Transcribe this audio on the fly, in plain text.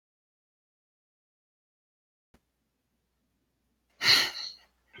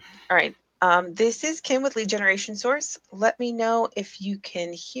All right. This is Kim with Lead Generation Source. Let me know if you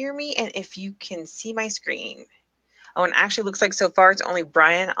can hear me and if you can see my screen. Oh, and actually looks like so far it's only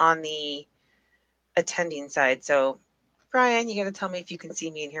Brian on the attending side. So, Brian, you got to tell me if you can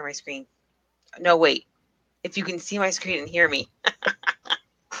see me and hear my screen. No, wait. If you can see my screen and hear me.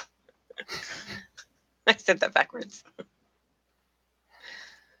 I said that backwards.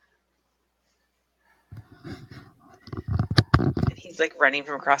 And he's like running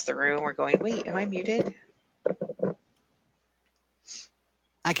from across the room. We're going, wait, am I muted?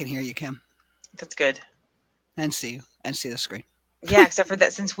 I can hear you, Kim. That's good. And see you and see the screen. Yeah, except for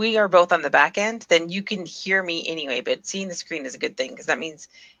that, since we are both on the back end, then you can hear me anyway. But seeing the screen is a good thing because that means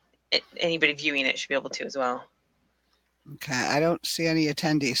anybody viewing it should be able to as well. Okay, I don't see any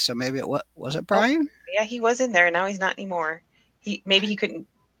attendees, so maybe it was it Brian? Oh, yeah, he was in there. Now he's not anymore. Maybe he couldn't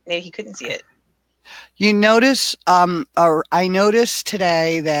see it. You notice, or I noticed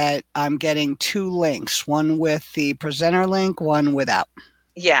today that I'm getting 2 links, one with the presenter link, one without.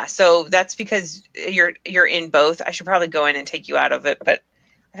 Yeah, so that's because you're in both. I should probably go in and take you out of it, but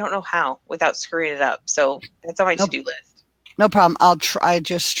I don't know how without screwing it up. So that's on my to-do list. No problem.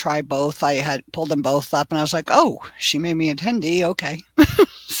 Just try both. I had pulled them both up and I was like, oh, she made me attendee. Okay.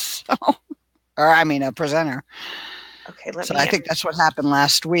 So, or I mean a presenter. Okay, so I think that's what happened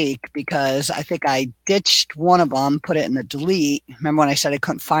last week because I think I ditched one of them, put it in the delete. Remember when I said I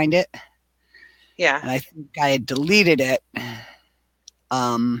couldn't find it? Yeah. And I think I had deleted it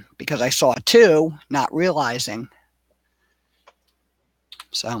because I saw 2, not realizing.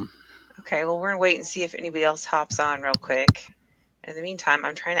 So. Okay, well, we're going to wait and see if anybody else hops on real quick. In the meantime,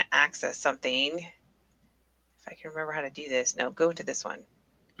 I'm trying to access something. If I can remember how to do this. No, go into this one.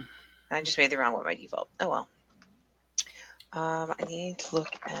 I just made the wrong one by default. Oh, well. I need to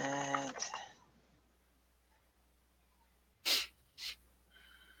look at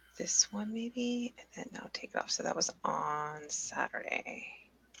this one maybe, and then now take it off. So that was on Saturday.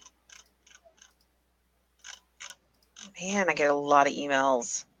 Man, I get a lot of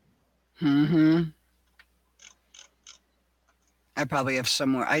emails. Mm-hmm. I probably have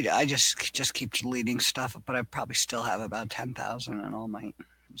somewhere. I just keep deleting stuff, but I probably still have about 10,000 in all my.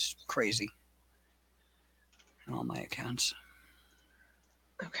 It's crazy. In all my accounts.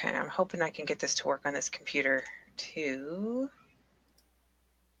 Okay, I'm hoping I can get this to work on this computer too.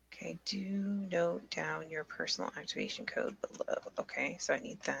 Okay, do note down your personal activation code below. Okay, so I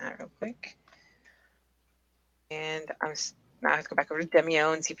need that real quick. And now I have to go back over to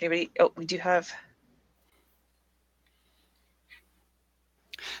Demio and see if anybody. Oh, we do have.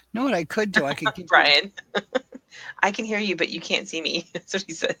 Know what I could do? I could give Brian. I can hear you, but you can't see me. That's what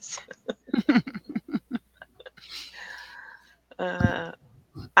he says.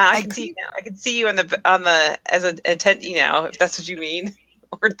 I can see you now. I can see you on the as an attendee now, if that's what you mean,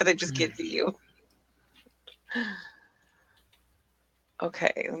 or that I just can't see you.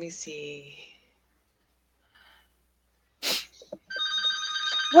 Okay, let me see.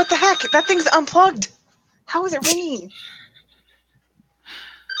 What the heck? That thing's unplugged. How is it ringing?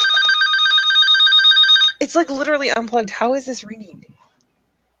 It's like literally unplugged. How is this ringing?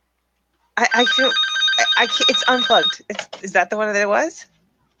 I feel I can't. It's unplugged. Is that the one that it was?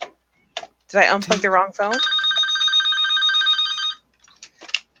 Did I unplug the wrong phone?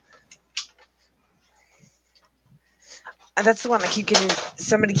 And that's the one I keep getting.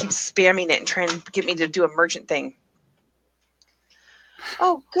 Somebody keeps spamming it and trying to get me to do a merchant thing.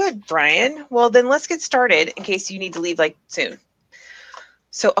 Oh, good, Brian. Well, then let's get started in case you need to leave like soon.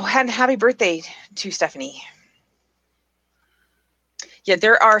 So, and happy birthday to Stephanie. Yeah,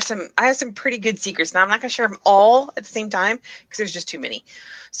 I have some pretty good secrets. Now, I'm not going to share them all at the same time because there's just too many.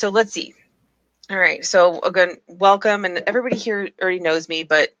 So let's see. All right. So again, welcome. And everybody here already knows me,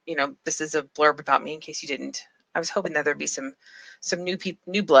 but this is a blurb about me in case you didn't. I was hoping that there'd be some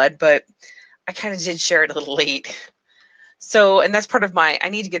new blood, but I kind of did share it a little late. So, and that's part of I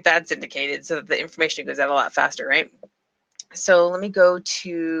need to get that syndicated so that the information goes out a lot faster, right? So let me go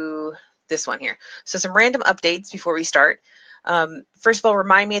to this one here. So some random updates before we start. First of all,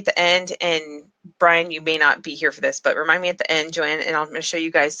 remind me at the end, and Brian, you may not be here for this, but remind me at the end, Joanne, and I'm going to show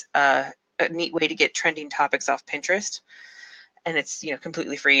you guys a neat way to get trending topics off Pinterest. And it's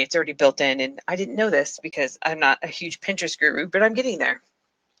completely free. It's already built in, and I didn't know this because I'm not a huge Pinterest guru, but I'm getting there.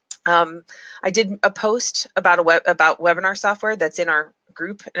 I did a post about webinar software that's in our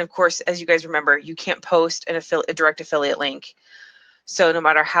group, and of course, as you guys remember, you can't post a direct affiliate link. So no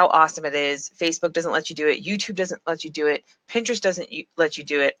matter how awesome it is, Facebook doesn't let you do it. YouTube doesn't let you do it. Pinterest doesn't let you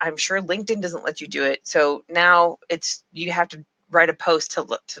do it. I'm sure LinkedIn doesn't let you do it. So now you have to write a post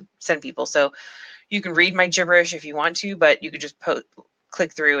to send people. So you can read my gibberish if you want to, but you could just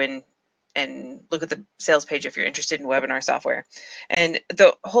click through and look at the sales page if you're interested in webinar software. And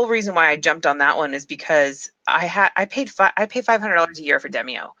the whole reason why I jumped on that one is because I pay $500 a year for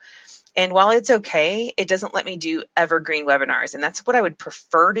Demio. And while it's okay, it doesn't let me do evergreen webinars. And that's what I would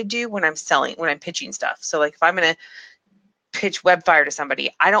prefer to do when I'm pitching stuff. So like if I'm going to pitch Webfire to somebody,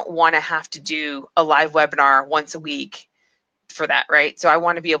 I don't want to have to do a live webinar once a week for that, right? So I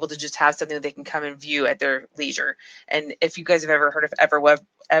want to be able to just have something that they can come and view at their leisure. And if you guys have ever heard of Ever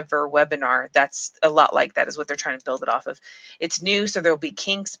Webinar, that's a lot like that is what they're trying to build it off of. It's new, so there'll be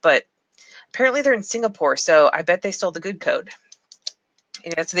kinks, but apparently they're in Singapore, so I bet they stole the good code.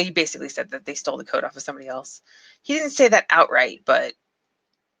 And that's, they basically said that they stole the code off of somebody else. He didn't say that outright, but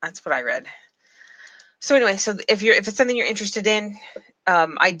that's what I read. So anyway, so if it's something you're interested in,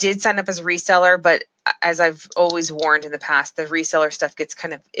 I did sign up as a reseller, but as I've always warned in the past, the reseller stuff gets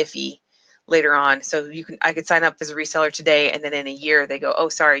kind of iffy later on. So I could sign up as a reseller today, and then in a year they go, oh,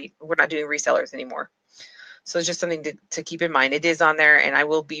 sorry, we're not doing resellers anymore. So it's just something to keep in mind. It is on there, and I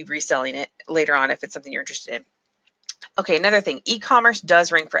will be reselling it later on if it's something you're interested in. Okay, another thing, e-commerce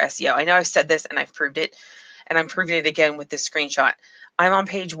does rank for SEO. I know I've said this and I've proved it, and I'm proving it again with this screenshot. I'm on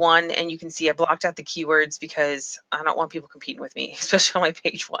page 1, and you can see I blocked out the keywords because I don't want people competing with me, especially on my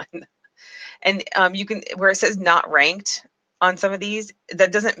page 1. And you can, where it says not ranked on some of these,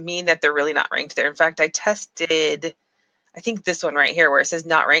 that doesn't mean that they're really not ranked there. In fact, I tested, I think this one right here where it says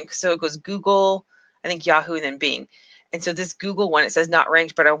not ranked. So it goes Google, I think Yahoo, and then Bing. And so this Google one, it says not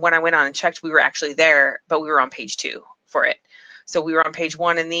ranked, but when I went on and checked, we were actually there, but we were on page 2 for it. So we were on page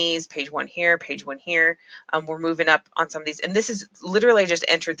 1 in these, page 1 here, page 1 here. We're moving up on some of these. And this is literally, I just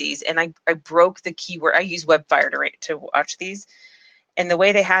entered these and I broke the keyword. I use Webfire to watch these. And the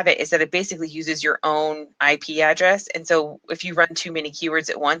way they have it is that it basically uses your own IP address. And so if you run too many keywords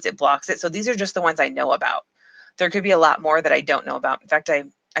at once, it blocks it. So these are just the ones I know about. There could be a lot more that I don't know about. In fact, I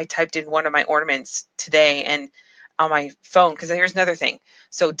typed in one of my ornaments today and on my phone, because here's another thing.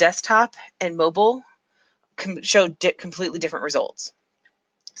 So desktop and mobile can show completely different results.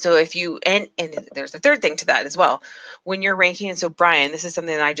 So if you, and there's a third thing to that as well. When you're ranking, and so Brian, this is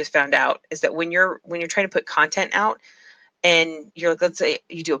something that I just found out, is that when you're trying to put content out, and you're like, let's say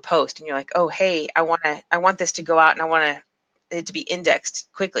you do a post and you're like, oh, hey, I want this to go out and I want it to be indexed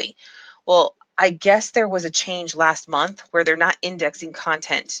quickly. Well, I guess there was a change last month where they're not indexing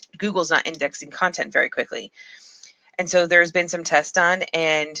content. Google's not indexing content very quickly. And so there's been some tests done,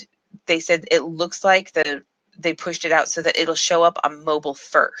 and they said it looks like they pushed it out so that it'll show up on mobile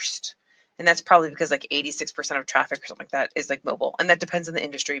first. And that's probably because like 86% of traffic or something like that is like mobile. And that depends on the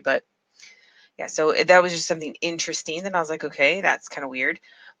industry, but yeah, so that was just something interesting that I was like, okay, that's kind of weird.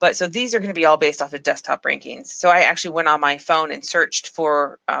 But so these are going to be all based off of desktop rankings. So I actually went on my phone and searched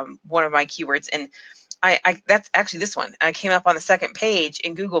for one of my keywords, and I that's actually this one. I came up on the second page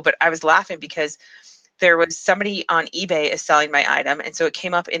in Google, but I was laughing because there was somebody on eBay is selling my item, and so it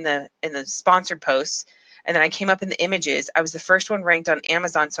came up in the sponsored posts, and then I came up in the images. I was the first one ranked on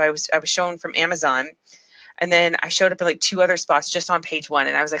Amazon, so I was shown from Amazon. And then I showed up in like 2 other spots just on page 1,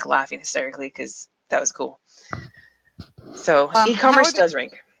 and I was like laughing hysterically because that was cool. So e-commerce does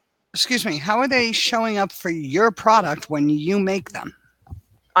rank. Excuse me, how are they showing up for your product when you make them?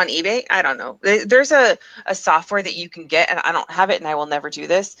 On eBay, I don't know. There's a software that you can get, and I don't have it, and I will never do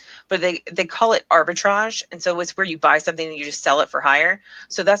this, but they call it arbitrage, and so it's where you buy something and you just sell it for higher.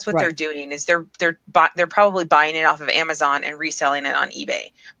 So that's what they're doing, is they're probably buying it off of Amazon and reselling it on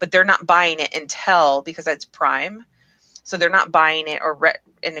eBay, but they're not buying it because that's Prime. So they're not buying it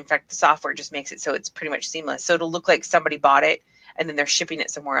and in fact, the software just makes it so it's pretty much seamless. So it'll look like somebody bought it and then they're shipping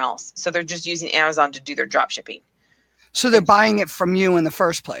it somewhere else. So they're just using Amazon to do their drop shipping. So they're buying it from you in the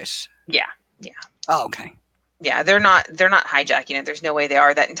first place. Yeah. Oh, okay. Yeah, they're not hijacking it. There's no way they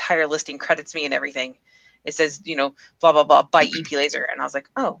are. That entire listing credits me and everything. It says, blah blah blah by EP Laser, and I was like,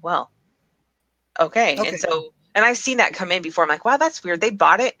 oh well, okay. And I've seen that come in before. I'm like, wow, that's weird. They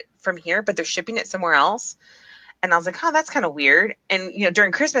bought it from here, but they're shipping it somewhere else. And I was like, oh, that's kind of weird. And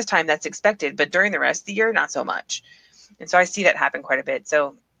during Christmas time, that's expected, but during the rest of the year, not so much. And so I see that happen quite a bit.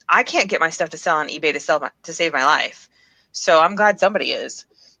 So I can't get my stuff to sell on eBay to save my life. So I'm glad somebody is,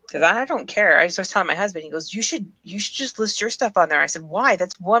 because I don't care. I was telling my husband, he goes, you should just list your stuff on there. I said, why?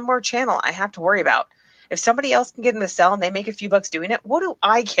 That's one more channel I have to worry about. If somebody else can get them to sell and they make a few bucks doing it, what do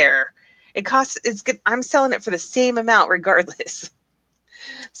I care? It's good. I'm selling it for the same amount regardless.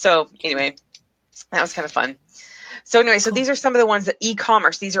 So anyway, that was kind of fun. So anyway, so these are some of the ones that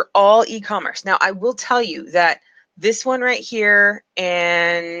e-commerce, these are all e-commerce. Now I will tell you that this one right here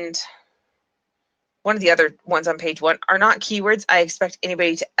and one of the other ones on page 1 are not keywords I expect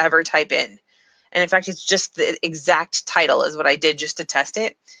anybody to ever type in. And in fact, it's just the exact title is what I did just to test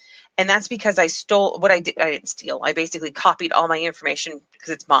it. And that's because I stole what I did. I didn't steal. I basically copied all my information because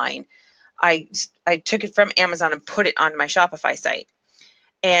it's mine. I took it from Amazon and put it on my Shopify site.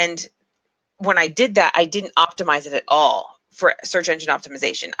 And when I did that, I didn't optimize it at all for search engine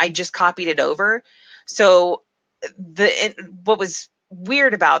optimization. I just copied it over. So what was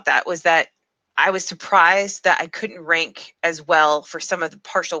weird about that was that I was surprised that I couldn't rank as well for some of the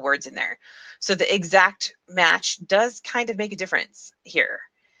partial words in there. So the exact match does kind of make a difference here,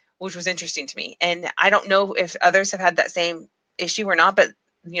 which was interesting to me. And I don't know if others have had that same issue or not, but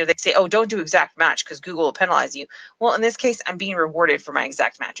they say, oh, don't do exact match because Google will penalize you. Well, in this case, I'm being rewarded for my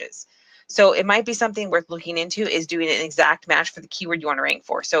exact matches. So it might be something worth looking into, is doing an exact match for the keyword you want to rank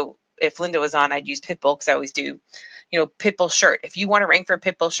for. So if Linda was on, I'd use Pitbull because I always do, Pitbull shirt. If you want to rank for a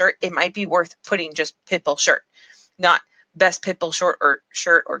Pitbull shirt, it might be worth putting just Pitbull shirt, not best Pitbull shirt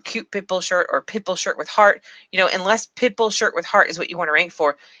or cute Pitbull shirt or Pitbull shirt with heart. Unless Pitbull shirt with heart is what you want to rank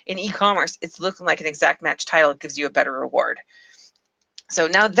for in e-commerce, it's looking like an exact match title. It gives you a better reward. So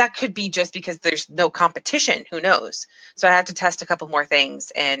now that could be just because there's no competition. Who knows? So I have to test a couple more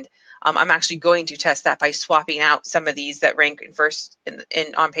things, and I'm actually going to test that by swapping out some of these that rank in first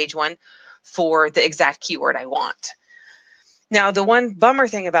in on page 1 for the exact keyword I want. Now, the one bummer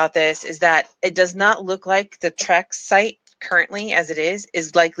thing about this is that it does not look like the Trex site currently as it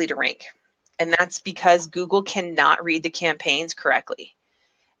is likely to rank. And that's because Google cannot read the campaigns correctly.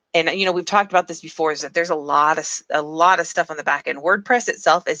 And we've talked about this before, is that there's a lot of stuff on the back end. WordPress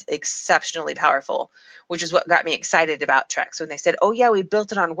itself is exceptionally powerful, which is what got me excited about Trex. When they said, oh yeah, we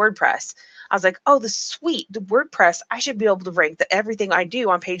built it on WordPress, I was like, oh, the WordPress, I should be able to rank everything I do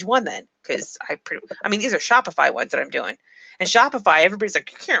on page 1 then, because these are Shopify ones that I'm doing. And Shopify, everybody's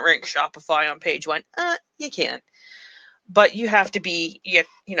like, you can't rank Shopify on page 1. You can. But you have to be,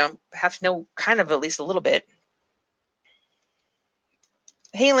 have to know kind of at least a little bit.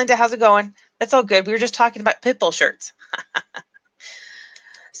 Hey, Linda, how's it going? That's all good. We were just talking about Pitbull shirts.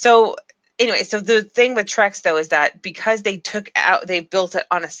 So anyway, so the thing with Trex, though, is that because they built it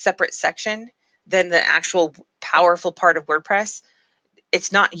on a separate section than the actual powerful part of WordPress,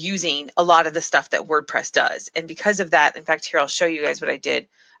 it's not using a lot of the stuff that WordPress does. And because of that, in fact, here, I'll show you guys what I did.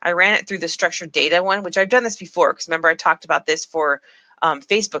 I ran it through the structured data one, which I've done this before, because remember I talked about this for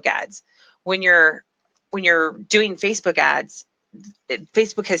Facebook ads. When you're doing Facebook ads,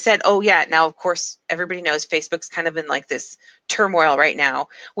 Facebook has said, oh yeah, now of course everybody knows Facebook's kind of in like this turmoil right now,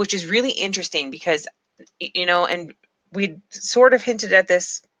 which is really interesting because, and we sort of hinted at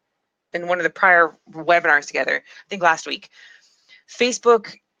this in one of the prior webinars together, I think last week.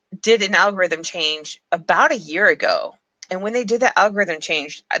 Facebook did an algorithm change about a year ago. And when they did that algorithm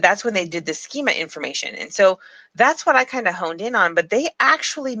change, that's when they did the schema information. And so that's what I kind of honed in on, but they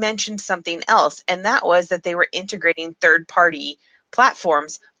actually mentioned something else. And that was that they were integrating third-party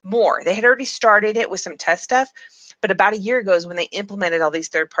platforms more. They had already started it with some test stuff, but about a year ago is when they implemented all these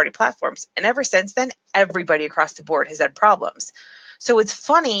third-party platforms. And ever since then, everybody across the board has had problems. So it's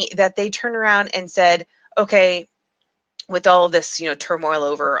funny that they turned around and said, okay, with all of this, turmoil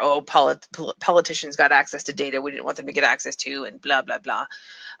over, politicians got access to data we didn't want them to get access to, and blah, blah, blah.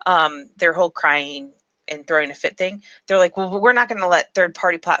 Their whole crying and throwing a fit thing. They're like, well, we're not going to let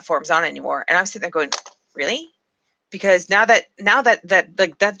third-party platforms on anymore. And I'm sitting there going, really? Because now that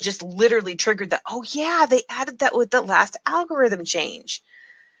like that just literally triggered that, oh yeah, they added that with the last algorithm change.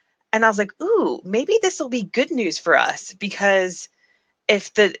 And I was like, ooh, maybe this will be good news for us, because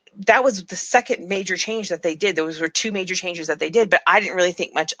if that was the second major change that they did, those were 2 major changes that they did, but I didn't really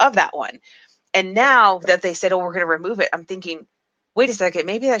think much of that one. And now that they said, oh, we're going to remove it, I'm thinking, wait a second,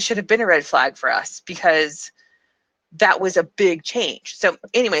 maybe that should have been a red flag for us, because that was a big change. So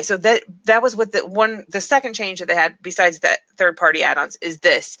anyway, so that was what the second change that they had besides that third-party add-ons is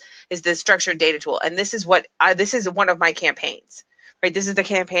the structured data tool. And this is this is one of my campaigns, right? This is the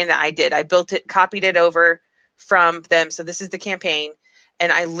campaign that I did. I built it, copied it over from them. So this is the campaign.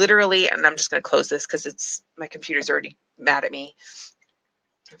 And I literally, and I'm just going to close this because my computer's already mad at me.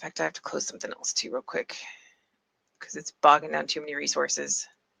 In fact, I have to close something else too real quick because it's bogging down too many resources.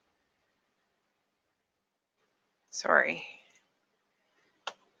 Sorry.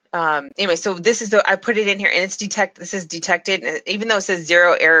 Anyway, so this is I put it in here and it's this is detected. And even though it says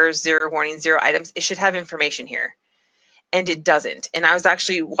 0 errors, 0 warnings, 0 items, it should have information here. And it doesn't. And I was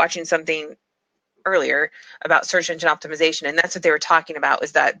actually watching something earlier about search engine optimization, and that's what they were talking about,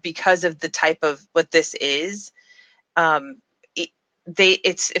 is that because of the type of what this is, if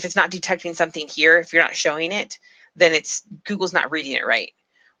it's not detecting something here, if you're not showing it, then Google's not reading it right,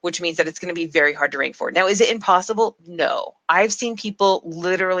 which means that it's going to be very hard to rank for. Now, is it impossible? No. I've seen people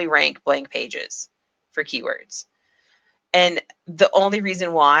literally rank blank pages for keywords. And the only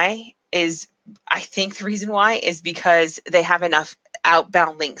reason why is, I think the reason why is because they have enough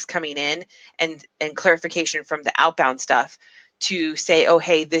outbound links coming in and clarification from the outbound stuff to say, oh,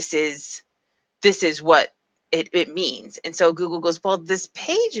 hey, this is what it means. And so Google goes, well, this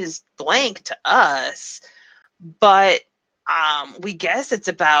page is blank to us, but we guess it's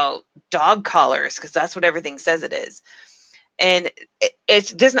about dog collars because that's what everything says it is. And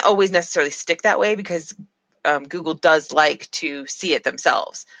it doesn't always necessarily stick that way because Google does like to see it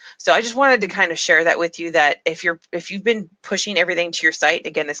themselves. So I just wanted to kind of share that with you, that if you've been pushing everything to your site,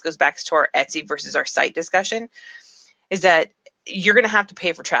 again, this goes back to our Etsy versus our site discussion, is that you're going to have to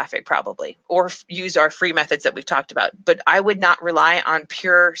pay for traffic probably, or use our free methods that we've talked about. But I would not rely on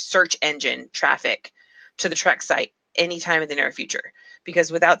pure search engine traffic to the Trek site anytime in the near future,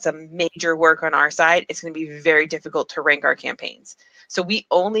 because without some major work on our side, it's going to be very difficult to rank our campaigns. So we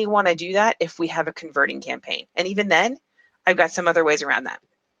only want to do that if we have a converting campaign. And even then, I've got some other ways around that.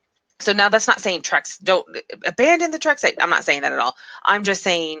 So now that's not saying Treks don't abandon the Trek site. I'm not saying that at all. I'm just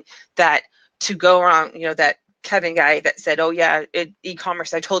saying that to go around, that Kevin guy that said, oh yeah,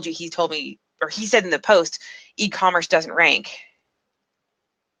 e-commerce, I told you, he told me, or he said in the post, e-commerce doesn't rank.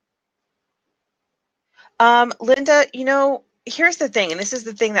 Linda, here's the thing, and this is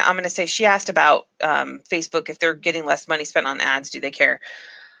the thing that I'm going to say. She asked about Facebook, if they're getting less money spent on ads, do they care?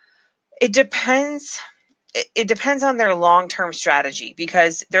 It depends. It depends on their long-term strategy,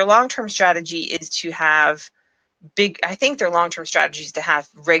 because their long-term strategy is to have I think their long-term strategy is to have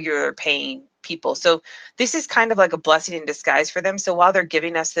regular paying people. So this is kind of like a blessing in disguise for them. So while they're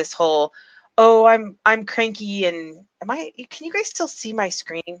giving us this whole, oh, I'm cranky, and can you guys still see my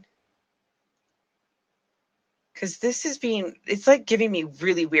screen? Because this is it's like giving me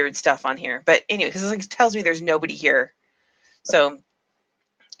really weird stuff on here. But anyway, because it tells me there's nobody here. So,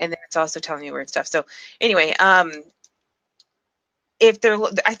 and then it's also telling me weird stuff. So anyway, I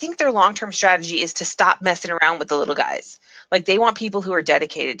think their long-term strategy is to stop messing around with the little guys. Like, they want people who are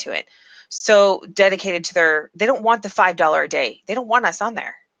dedicated to it. So dedicated to they don't want the $5 a day. They don't want us on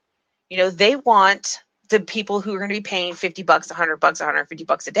there. They want the people who are going to be paying $50, $100,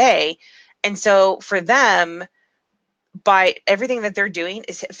 $150 a day. And so for them, by everything that they're doing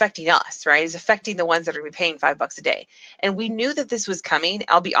is affecting us, right? Is affecting the ones that are going to be paying $5 a day. And we knew that this was coming.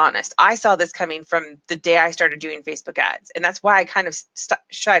 I'll be honest. I saw this coming from the day I started doing Facebook ads. And that's why I kind of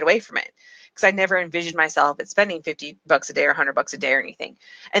shied away from it, because I never envisioned myself at spending $50 a day or $100 a day or anything.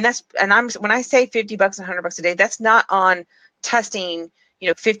 And when I say $50 and $100 a day, that's not on testing,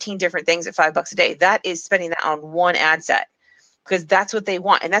 15 different things at $5 a day. That is spending that on one ad set, because that's what they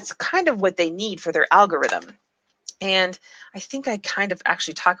want. And that's kind of what they need for their algorithm. And I think I kind of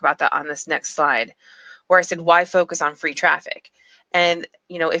actually talk about that on this next slide, where I said, why focus on free traffic? And,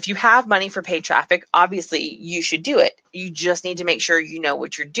 if you have money for paid traffic, obviously you should do it. You just need to make sure you know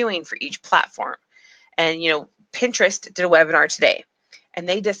what you're doing for each platform. And, Pinterest did a webinar today, and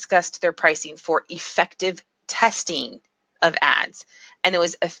they discussed their pricing for effective testing of ads. And it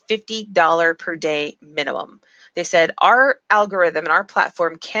was a $50 per day minimum. They said, our algorithm and our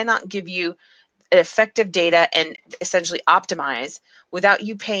platform cannot give you effective data and essentially optimize without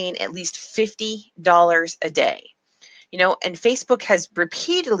you paying at least $50 a day. And Facebook has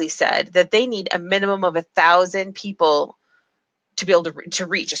repeatedly said that they need a minimum of 1,000 people to be able to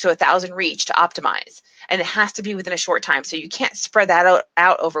reach. So 1,000 reach to optimize, and it has to be within a short time. So you can't spread that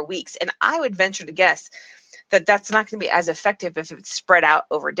out over weeks. And I would venture to guess that that's not going to be as effective if it's spread out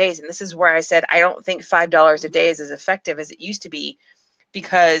over days. And this is where I said, I don't think $5 a day is as effective as it used to be,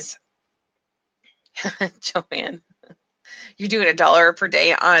 because Joanne, you're doing $1 per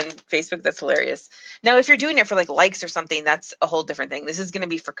day on Facebook. That's hilarious. Now, if you're doing it for like likes or something, that's a whole different thing. This is going to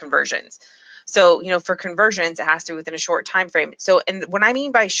be for conversions. So, for conversions, it has to be within a short time frame. So, and what I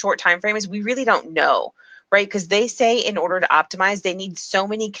mean by short time frame is we really don't know, right? Because they say in order to optimize, they need so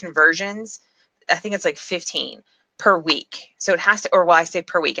many conversions. I think it's like 15 per week. So it has to, or well, I say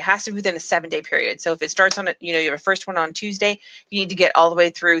per week, it has to be within a 7-day period. So if it starts on you have a first one on Tuesday, you need to get all the way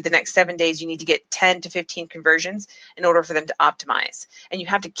through the next 7 days. You need to get 10 to 15 conversions in order for them to optimize. And you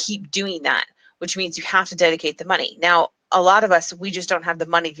have to keep doing that, which means you have to dedicate the money. Now, a lot of us, we just don't have the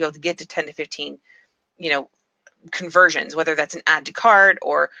money to be able to get to 10 to 15, conversions, whether that's an add to cart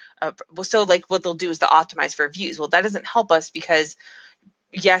or, so like what they'll do is they'll optimize for views. Well, that doesn't help us, because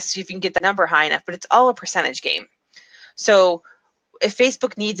yes, you can get the number high enough, but it's all a percentage game. So if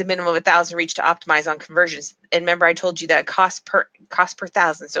Facebook needs a minimum of 1,000 reach to optimize on conversions, and remember I told you that cost per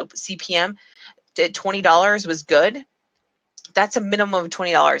 1,000, so CPM at $20 was good. That's a minimum of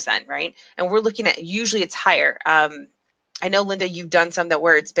 $20 then, right? And we're looking at, usually it's higher. I know, Linda, you've done some that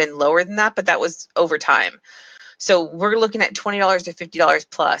where it's been lower than that, but that was over time. So we're looking at $20 to $50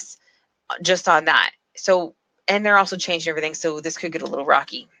 plus just on that. So, and they're also changing everything. So this could get a little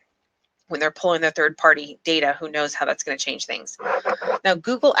rocky when they're pulling their third party data. Who knows how that's going to change things. Now,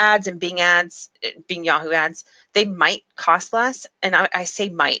 Google ads and Bing ads, Bing Yahoo ads, they might cost less. And I say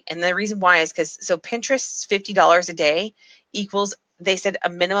might. And the reason why is because, so Pinterest's $50 a day equals, they said, a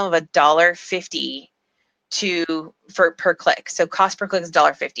minimum of $1.50 per click. So cost per click is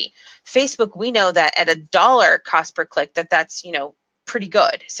 $1.50. Facebook, we know that at $1 cost per click, that's, pretty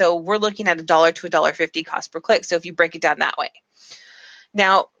good. So we're looking at $1 to $1.50 cost per click. So if you break it down that way.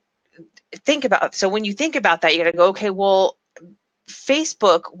 Now, so when you think about that, you got to go, okay, well,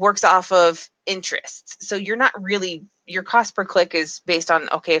 Facebook works off of interests. So you're not really, your cost per click is based on,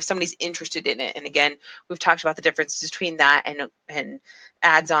 okay, if somebody's interested in it. And again, we've talked about the differences between that and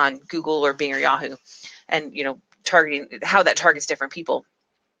ads on Google or Bing or Yahoo, and, targeting, how that targets different people.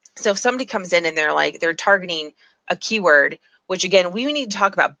 So if somebody comes in and they're targeting a keyword, which again, we need to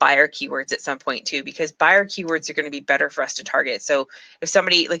talk about buyer keywords at some point too, because buyer keywords are going to be better for us to target. So if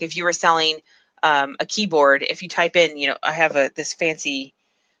somebody, like if you were selling a keyboard, if you type in, I have this fancy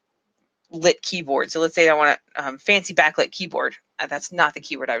lit keyboard. So let's say I want a fancy backlit keyboard. That's not the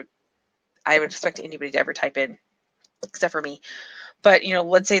keyword I would expect anybody to ever type in, except for me. But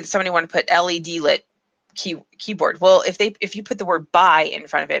let's say that somebody want to put LED lit keyboard. Well, if you put the word buy in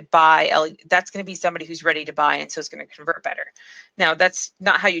front of it, buy LED, that's going to be somebody who's ready to buy, and so it's going to convert better. Now, that's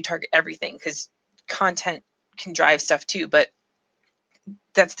not how you target everything, because content can drive stuff too, but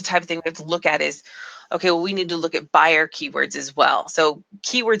that's the type of thing we have to look at is, okay, well, we need to look at buyer keywords as well. So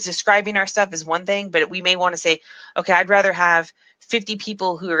keywords describing our stuff is one thing, but we may want to say, okay, I'd rather have 50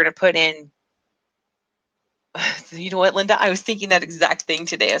 people who are going to put in, you know what, Linda, I was thinking that exact thing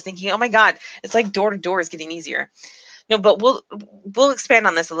today. I was thinking, oh my God, it's like door to door is getting easier. No, but we'll expand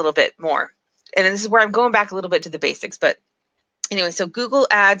on this a little bit more. And this is where I'm going back a little bit to the basics, but anyway, so Google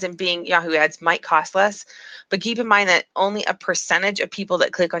ads and Bing Yahoo ads might cost less, but keep in mind that only a percentage of people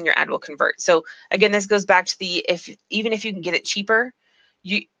that click on your ad will convert. So again, this goes back to even if you can get it cheaper,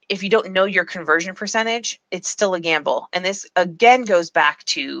 if you don't know your conversion percentage, it's still a gamble. And this again goes back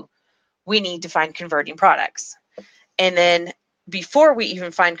to, we need to find converting products. And then before we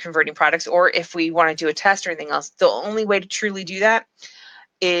even find converting products, or if we want to do a test or anything else, the only way to truly do that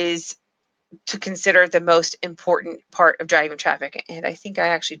is to consider the most important part of driving traffic. And I think I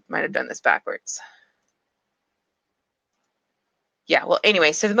actually might have done this backwards. Yeah, well,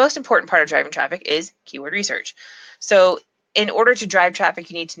 anyway, so the most important part of driving traffic is keyword research. So in order to drive traffic,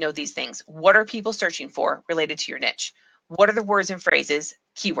 you need to know these things. What are people searching for related to your niche? What are the words and phrases,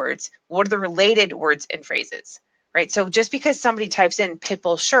 keywords? What are the related words and phrases? Right? So just because somebody types in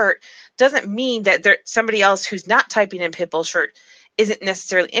pitbull shirt doesn't mean that somebody else who's not typing in pitbull shirt isn't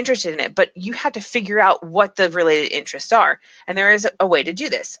necessarily interested in it, but you have to figure out what the related interests are. And there is a way to do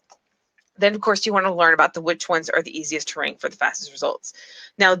this. Then, of course, you want to learn about which ones are the easiest to rank for the fastest results.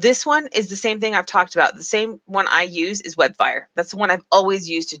 Now, this one is the same thing I've talked about. The same one I use is Webfire. That's the one I've always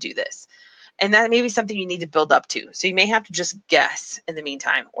used to do this. And that may be something you need to build up to. So you may have to just guess in the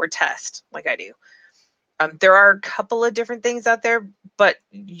meantime, or test like I do. There are a couple of different things out there, but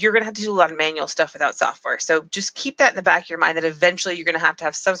you're going to have to do a lot of manual stuff without software. So just keep that in the back of your mind that eventually you're going to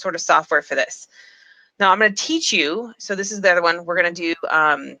have some sort of software for this. Now I'm going to teach you. So this is the other one we're going to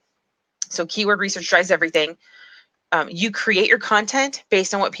do. So keyword research drives everything. You create your content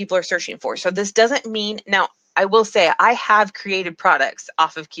based on what people are searching for. So this doesn't mean, now I will say I have created products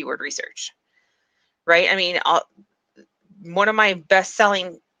off of keyword research, right? I mean, one of my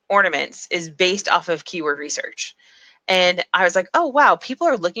best-selling ornaments is based off of keyword research. And I was like, oh, wow, people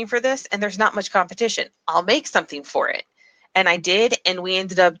are looking for this and there's not much competition. I'll make something for it. And I did, and we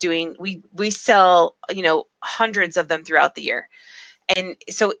ended up doing, we sell, hundreds of them throughout the year. And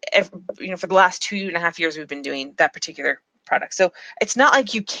so, for the last 2.5 years, we've been doing that particular product. So it's not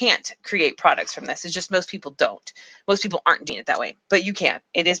like you can't create products from this. It's just most people don't. Most people aren't doing it that way, but you can.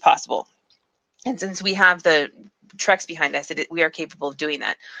 It is possible. And since we have the Trex behind us, we are capable of doing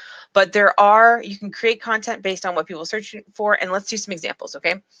that. But you can create content based on what people are searching for. And let's do some examples,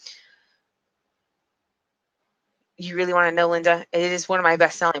 okay? You really want to know, Linda? It is one of my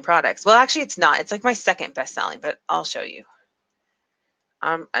best-selling products. Well, actually, it's not. It's like my second best-selling, but I'll show you.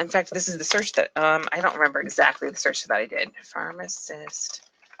 In fact, this is the search that, I don't remember exactly the search that I did. Pharmacist.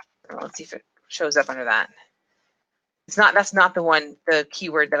 Let's see if it shows up under that. That's not the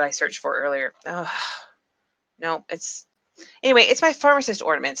keyword that I searched for earlier. Oh, no, it's Anyway, it's my pharmacist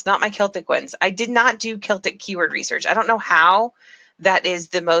ornaments, not my Celtic ones. I did not do Celtic keyword research. I don't know how that is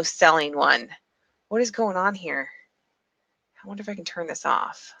the most selling one. What is going on here? I wonder if I can turn this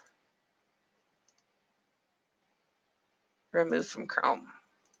off. Remove from Chrome.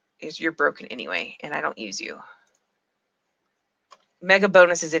 You're broken anyway, and I don't use you. Mega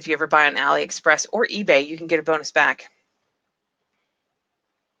bonus is if you ever buy on AliExpress or eBay, you can get a bonus back.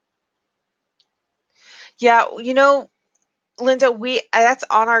 Yeah, you know, Linda, that's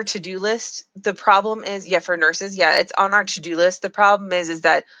on our to-do list. The problem is, yeah, for nurses, yeah, it's on our to-do list. The problem is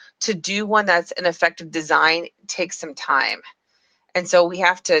that to do one that's an effective design takes some time. And so we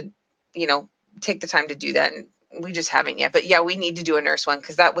have to, you know, take the time to do that. And we just haven't yet. But yeah, we need to do a nurse one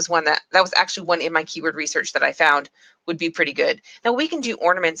because that was one that was actually one in my keyword research that I found would be pretty good. Now we can do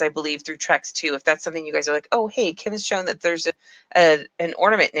ornaments, I believe, through Trex too. If that's something you guys are like, oh, hey, Kim has shown that there's an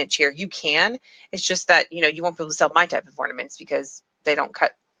ornament niche here. You can. It's just that, you know, you won't be able to sell my type of ornaments because they don't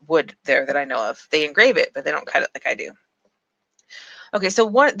cut wood there that I know of. They engrave it, but they don't cut it like I do. Okay, so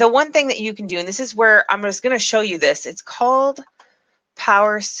the one thing that you can do, and this is where I'm just going to show you this. It's called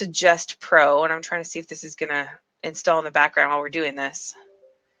Power Suggest Pro, and I'm trying to see if this is going to install in the background while we're doing this,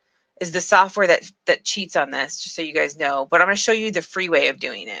 is the software that cheats on this, just so you guys know. But I'm going to show you the free way of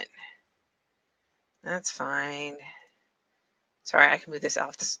doing it. That's fine. Sorry, I can move this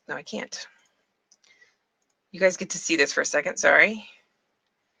off. No, I can't. You guys get to see this for a second. Sorry.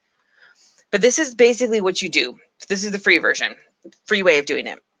 But this is basically what you do. This is the free version, free way of doing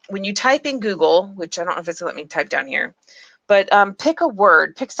it. When you type in Google, which I don't know if it's going to let me type down here, but pick a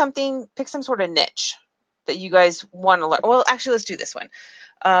word, pick some sort of niche that you guys want to learn. Well, actually, let's do this one.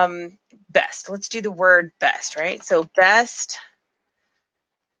 Best. Let's do the word best, right? So best.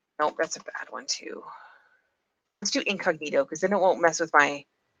 Nope, that's a bad one too. Let's do incognito because then it won't mess with my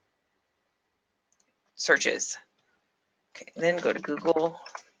searches. Okay, then go to Google.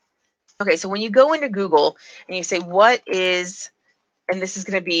 Okay, so when you go into Google and you say, what is, and this is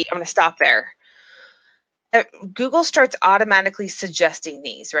going to be, I'm going to stop there. Google starts automatically suggesting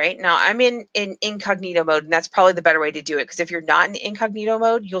these, right? Now I'm in incognito mode, and that's probably the better way to do it, because if you're not in incognito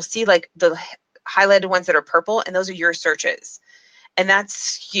mode, you'll see like the highlighted ones that are purple, and those are your searches, and that's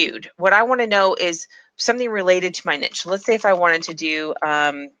skewed. What I want to know is something related to my niche. Let's say if I wanted to do,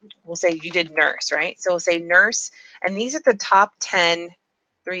 we'll say you did nurse, right? So we'll say nurse, and these are the top 10,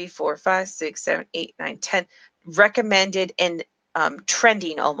 3, 4, 5, 6, 7, 8, 9, 10 recommended and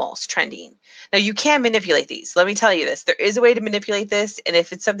trending, almost trending. Now you can manipulate these. Let me tell you this. There is a way to manipulate this, and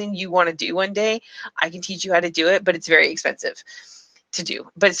if it's something you want to do one day, I can teach you how to do it, but it's very expensive to do.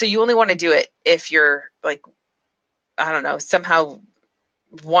 But so you only want to do it if you're like, I don't know, somehow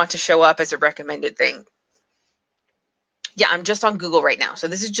want to show up as a recommended thing. Yeah, I'm just on Google right now. So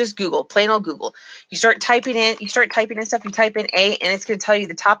this is just Google, plain old Google. You start typing in stuff, you type in A, and it's going to tell you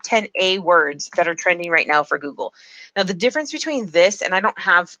the top 10 A words that are trending right now for Google. Now, the difference between this and I don't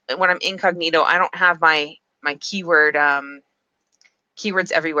have, when I'm incognito, I don't have my keyword,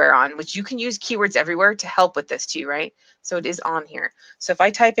 keywords everywhere on, which you can use keywords everywhere to help with this too, right? So it is on here. So if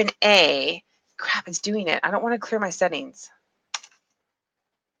I type in A, crap, it's doing it. I don't want to clear my settings.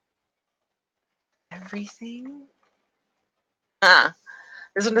 Everything.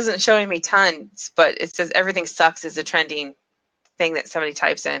 This one isn't showing me tons, but it says everything sucks is a trending thing that somebody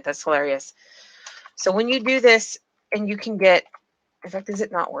types in. That's hilarious. So when you do this, and you can get, in fact, is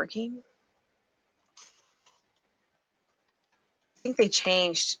it not working? I think they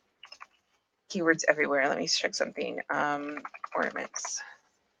changed keywords everywhere. Let me check something. Ornaments.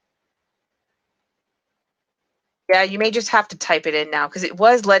 Yeah, you may just have to type it in now, because it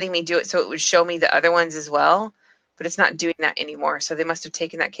was letting me do it so it would show me the other ones as well, but it's not doing that anymore. So they must have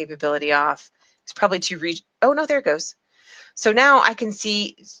taken that capability off. It's probably to reach. Oh, no, there it goes. So now I can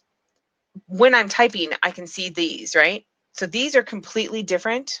see, when I'm typing, I can see these, right? So these are completely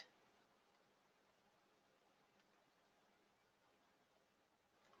different.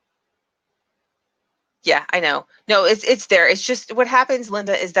 Yeah, I know. No, it's there. It's just what happens,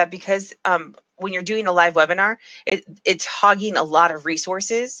 Linda, is that because when you're doing a live webinar, it's hogging a lot of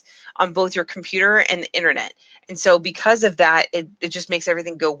resources on both your computer and the internet. And so because of that, it just makes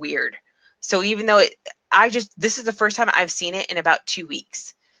everything go weird. So even though this is the first time I've seen it in about 2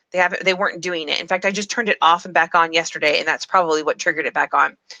 weeks. They weren't doing it. In fact, I just turned it off and back on yesterday, and that's probably what triggered it back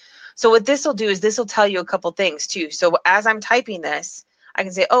on. So what this will do is this will tell you a couple things too. So as I'm typing this, I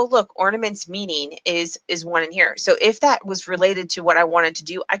can say, oh, look, ornaments meaning is one in here. So if that was related to what I wanted to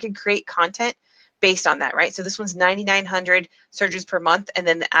do, I could create content based on that, right? So this one's 9,900 searches per month, and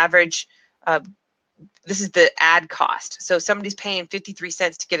then the average this is the ad cost. So somebody's paying 53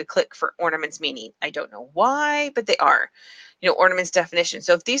 cents to get a click for ornaments meaning. I don't know why, but they are. Ornaments definition.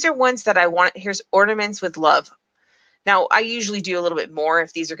 So if these are ones that I want, here's ornaments with love. Now, I usually do a little bit more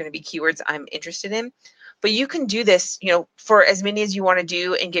if these are going to be keywords I'm interested in. But you can do this, for as many as you want to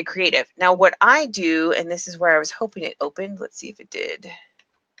do and get creative. Now, what I do, and this is where I was hoping it opened. Let's see if it did.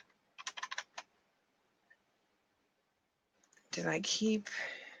 Did I keep?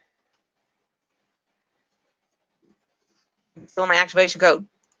 Still my activation code.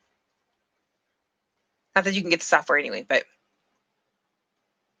 Not that you can get the software anyway, but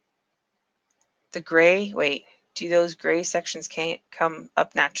the gray, wait, do those gray sections can't come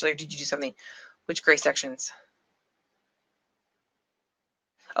up naturally, or did you do something? Which gray sections?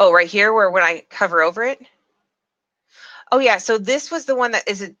 Oh, right here where when I hover over it. Oh yeah, so this was the one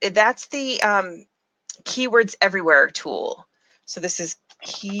that's the keywords everywhere tool. So this is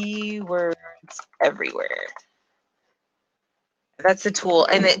keywords everywhere. That's the tool,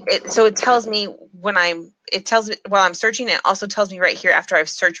 and so it tells me while I'm searching. It also tells me right here after I've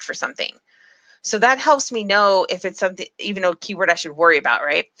searched for something. So that helps me know if it's something, even a keyword I should worry about,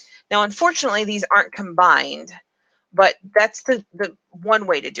 right? Now, unfortunately, these aren't combined, but that's the one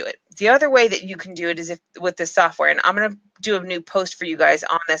way to do it. The other way that you can do it is with this software, and I'm going to do a new post for you guys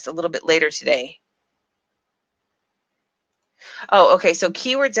on this a little bit later today. Oh, okay, so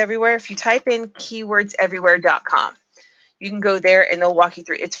keywords everywhere. If you type in keywordseverywhere.com, you can go there and they'll walk you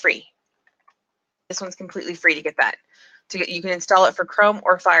through. It's free. This one's completely free to get that. You can install it for Chrome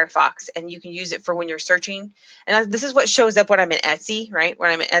or Firefox, and you can use it for when you're searching. And this is what shows up when I'm in Etsy, right?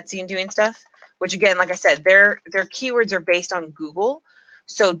 When I'm in Etsy and doing stuff, which again, like I said, their keywords are based on Google.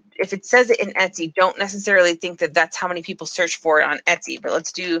 So if it says it in Etsy, don't necessarily think that that's how many people search for it on Etsy. But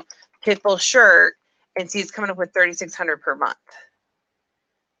let's do Pitbull shirt and see it's coming up with 3,600 per month.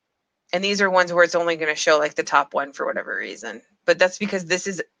 And these are ones where it's only going to show like the top one for whatever reason. But that's because this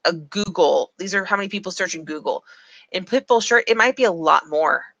is a Google. These are how many people search in Google. In Pitbull shirt, it might be a lot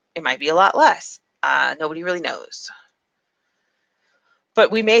more. It might be a lot less. Nobody really knows.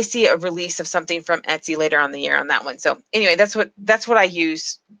 But we may see a release of something from Etsy later on the year on that one. So anyway, that's what I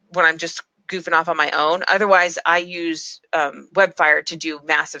use when I'm just goofing off on my own. Otherwise, I use Webfire to do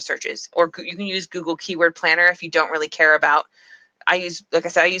massive searches. Or you can use Google Keyword Planner if you don't really care about. Like I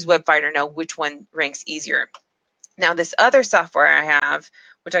said, I use Webfire to know which one ranks easier. Now, this other software I have,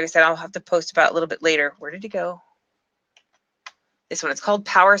 which like I said, I'll have to post about a little bit later. Where did it go? This one, it's called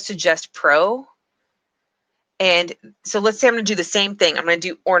Power Suggest Pro. And so let's say I'm going to do the same thing. I'm going to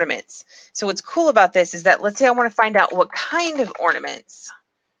do ornaments. So what's cool about this is that let's say I want to find out what kind of ornaments,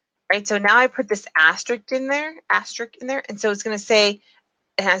 right? So now I put this asterisk in there, and so it's going to say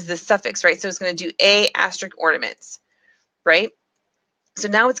it has the suffix, right? So it's going to do a asterisk ornaments, right? So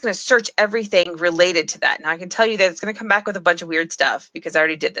now it's going to search everything related to that. Now I can tell you that it's going to come back with a bunch of weird stuff because I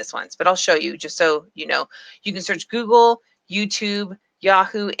already did this once, but I'll show you just so you know. You can search Google, YouTube,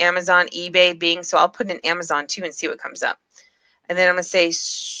 Yahoo, Amazon, eBay, Bing. So I'll put in Amazon too and see what comes up. And then I'm going to say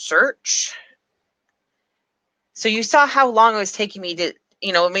search. So you saw how long it was taking me to,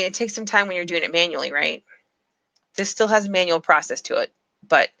 it takes some time when you're doing it manually, right? This still has a manual process to it,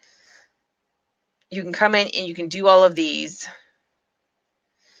 but you can come in and you can do all of these.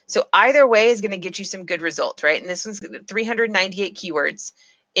 So either way is going to get you some good results, right? And this one's 398 keywords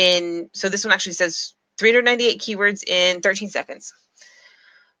so this one actually says 398 keywords in 13 seconds.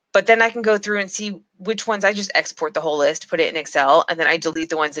 But then I can go through and see which ones I just export the whole list, put it in Excel, and then I delete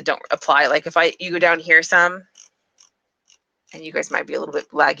the ones that don't apply. Like if you go down here some, and you guys might be a little bit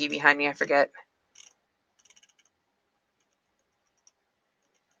laggy behind me, I forget.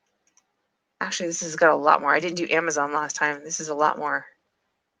 Actually, this has got a lot more. I didn't do Amazon last time. This is a lot more.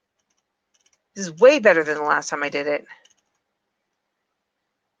 This is way better than the last time I did it.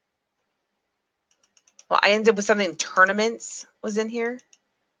 Well, I ended up with something, tournaments was in here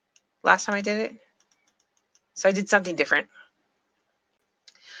last time I did it. So I did something different.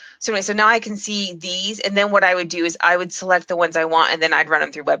 So anyway, so now I can see these, and then what I would do is I would select the ones I want, and then I'd run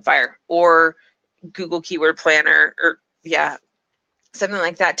them through Webfire or Google Keyword Planner, or something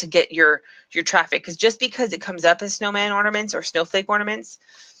like that to get your traffic. Because just because it comes up as snowman ornaments or snowflake ornaments,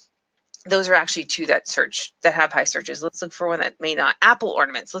 those are actually two that have high searches. Let's look for one that may not. Apple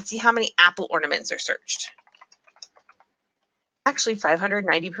ornaments. Let's see how many apple ornaments are searched. Actually,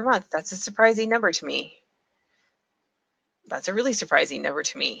 590 per month. That's a surprising number to me. That's a really surprising number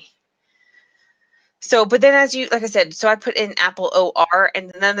to me. So, but then like I said, so I put in Apple OR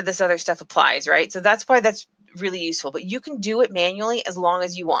and none of this other stuff applies, right? So that's why that's really useful, but you can do it manually as long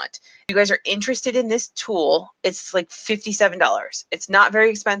as you want. If you guys are interested in this tool, it's like $57. It's not very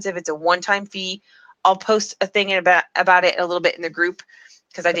expensive. It's a one-time fee. I'll post a thing about it a little bit in the group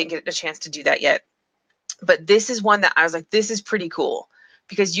because I didn't get a chance to do that yet. But this is one that I was like, this is pretty cool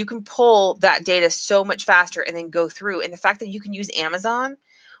because you can pull that data so much faster and then go through. And the fact that you can use Amazon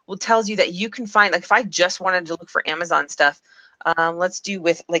will tells you that you can find, like if I just wanted to look for Amazon stuff, let's do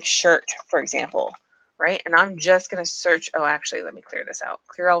with like shirt, for example, right? And I'm just going to search. Oh, actually, let me clear this out.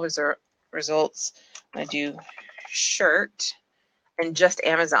 Clear all results. I'm going to do shirt and just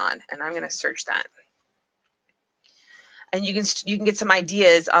Amazon, and I'm going to search that. And you can get some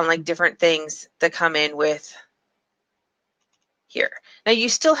ideas on like different things that come in with here. Now you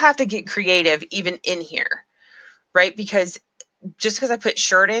still have to get creative even in here, right? Because just because I put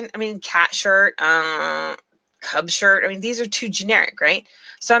shirt in, I mean, cat shirt, cub shirt, I mean, these are too generic, right?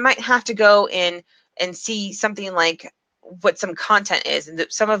 So I might have to go in and see something like what some content is. And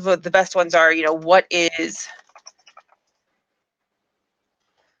some of the best ones are, you know, what is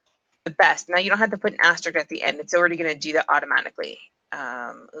the best? Now you don't have to put an asterisk at the end. It's already going to do that automatically.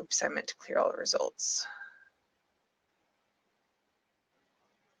 Oops, I meant to clear all the results.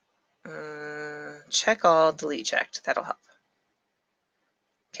 Check all, delete checked. That'll help.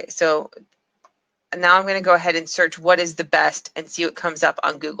 Okay, so now I'm going to go ahead and search what is the best and see what comes up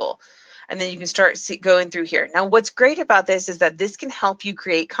on Google. And then you can start going through here. Now, what's great about this is that this can help you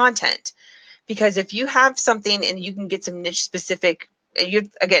create content. Because if you have something and you can get some niche specific,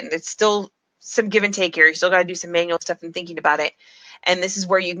 again, it's still some give and take here. You still got to do some manual stuff and thinking about it. And this is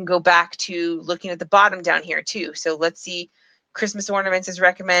where you can go back to looking at the bottom down here too. So let's see, Christmas ornaments is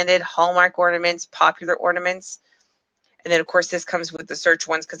recommended, Hallmark ornaments, popular ornaments. And then of course this comes with the search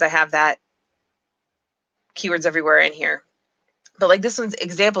ones because I have that keywords everywhere in here. But like this one's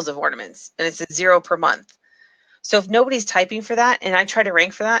examples of ornaments and it's a 0 per month. So if nobody's typing for that and I try to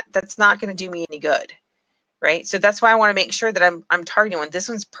rank for that, that's not going to do me any good, right? So that's why I want to make sure that I'm targeting one. This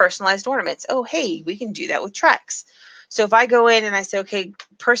one's personalized ornaments. Oh, hey, we can do that with Trex. So if I go in and I say, okay,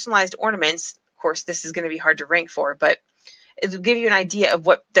 personalized ornaments, of course, this is going to be hard to rank for, but it'll give you an idea of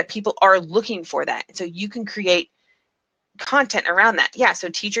what that people are looking for that. So you can create content around that. Yeah, so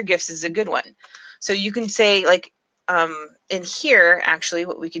teacher gifts is a good one. So you can say like in here, actually,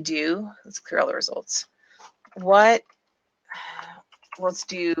 what we could do, let's clear all the results. Let's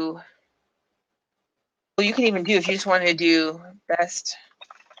do, well, you can even do, if you just want to do best,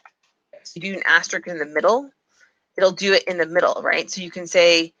 you do an asterisk in the middle, it'll do it in the middle, right? So you can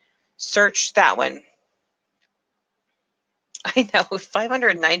say, search that one. I know,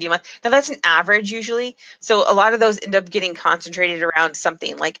 590 a month. Now that's an average usually. So a lot of those end up getting concentrated around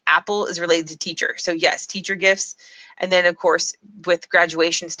something like Apple is related to teacher. So yes, teacher gifts. And then of course with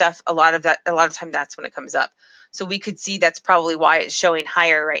graduation stuff, a lot of time that's when it comes up. So we could see that's probably why it's showing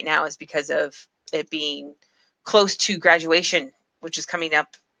higher right now is because of it being close to graduation, which is coming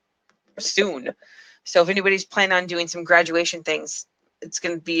up soon. So if anybody's planning on doing some graduation things, it's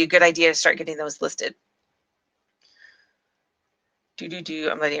going to be a good idea to start getting those listed.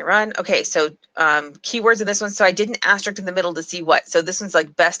 I'm letting it run. Okay, so keywords in this one. So I did an asterisk in the middle to see what. So this one's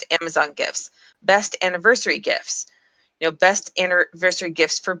like best Amazon gifts, best anniversary gifts, you know, best anniversary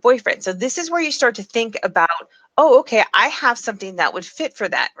gifts for boyfriend. So this is where you start to think about, oh, okay, I have something that would fit for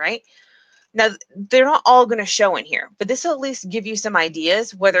that, right? Now, they're not all going to show in here, but this will at least give you some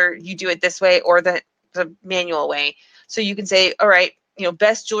ideas, whether you do it this way or the manual way. So you can say, all right, you know,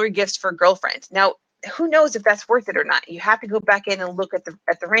 best jewelry gifts for girlfriend. Now, who knows if that's worth it or not? You have to go back in and look at the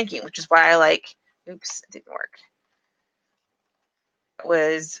ranking, which is why I like, oops, it didn't work. It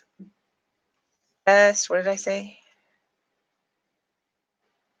was best, what did I say?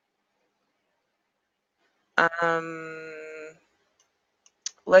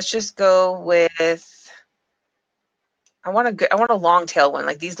 Let's just go with, I want a long tail one.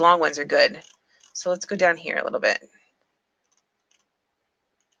 Like these long ones are good. So let's go down here a little bit.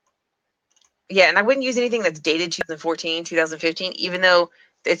 Yeah, and I wouldn't use anything that's dated 2014, 2015, even though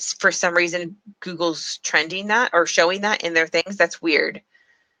it's for some reason Google's trending that or showing that in their things. That's weird.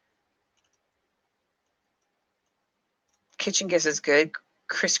 Kitchen gifts is good.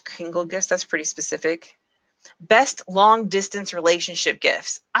 Kris Kringle gifts, that's pretty specific. Best long distance relationship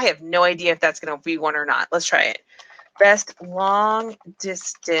gifts. I have no idea if that's going to be one or not. Let's try it. Best long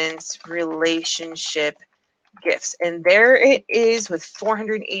distance relationship gifts. And there it is with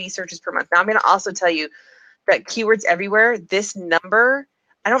 480 searches per month. Now I'm going to also tell you that keywords everywhere, this number,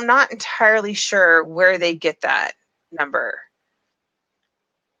 I'm not entirely sure where they get that number.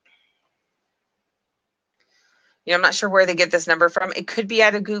 You know, I'm not sure where they get this number from. It could be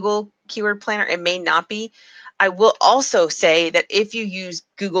out of Google Keyword Planner. It may not be. I will also say that if you use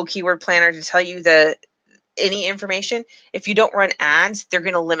Google Keyword Planner to tell you the any information. If you don't run ads, they're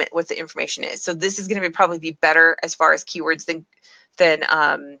going to limit what the information is. So this is going to probably be better as far as keywords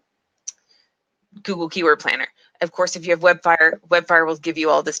than Google Keyword Planner. Of course, if you have Webfire will give you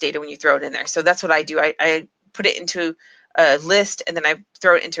all this data when you throw it in there. So that's what I do. I put it into a list, and then I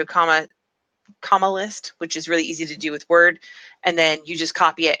throw it into a comma list, which is really easy to do with Word, and then you just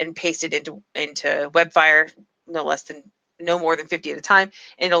copy it and paste it into Webfire, no more than 50 at a time,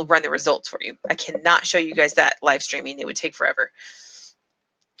 and it'll run the results for you. I cannot show you guys that live streaming. It would take forever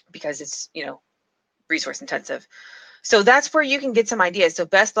because it's, resource intensive. So that's where you can get some ideas. So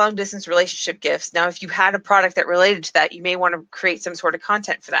best long distance relationship gifts. Now, if you had a product that related to that, you may want to create some sort of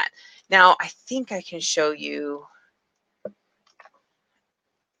content for that. Now, I think I can show you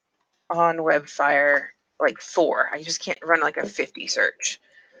on Webfire like 4. I just can't run like a 50 search.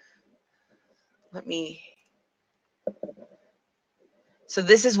 So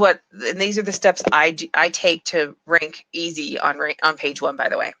this is and these are the steps I take to rank easy on page 1, by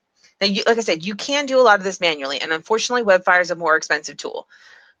the way. Now, like I said, you can do a lot of this manually, and unfortunately, Webfire is a more expensive tool.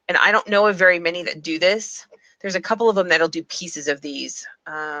 And I don't know of very many that do this. There's a couple of them that'll do pieces of these.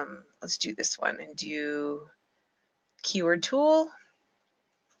 Let's do this one and do keyword tool.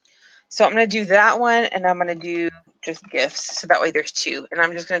 So I'm going to do that one, and I'm going to do just gifts. So that way there's 2. And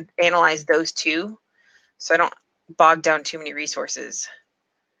I'm just going to analyze those 2 so I don't bog down too many resources.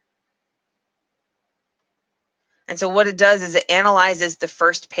 And so what it does is it analyzes the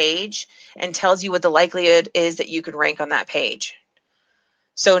first page and tells you what the likelihood is that you can rank on that page.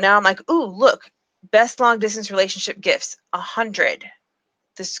 So now I'm like, ooh, look, best long distance relationship gifts, 100.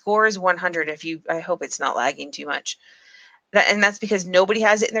 The score is 100. I hope it's not lagging too much. And that's because nobody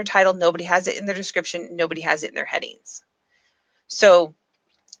has it in their title, nobody has it in their description, nobody has it in their headings. So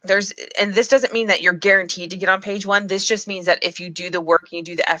and this doesn't mean that you're guaranteed to get on page 1. This just means that if you do the work and you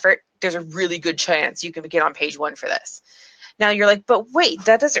do the effort, there's a really good chance you can get on page 1 for this. Now you're like, but wait,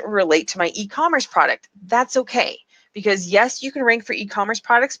 that doesn't relate to my e-commerce product. That's okay. Because yes, you can rank for e-commerce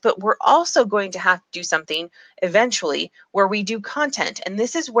products, but we're also going to have to do something eventually where we do content. And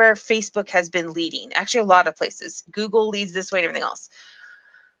this is where Facebook has been leading. Actually, a lot of places. Google leads this way and everything else.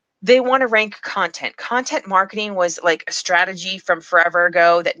 They want to rank content. Content marketing was like a strategy from forever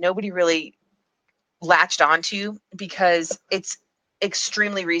ago that nobody really latched onto because it's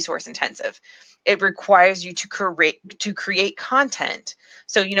extremely resource intensive. It requires you to create content.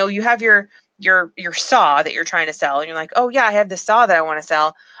 So, you have your saw that you're trying to sell, and you're like, oh yeah, I have this saw that I want to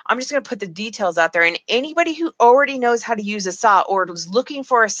sell. I'm just going to put the details out there, and anybody who already knows how to use a saw or was looking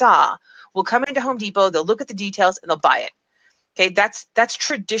for a saw will come into Home Depot, they'll look at the details, and they'll buy it. Okay, that's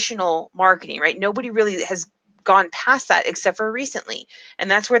traditional marketing, right? Nobody really has gone past that except for recently,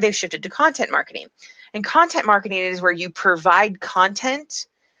 and that's where they've shifted to content marketing. And content marketing is where you provide content,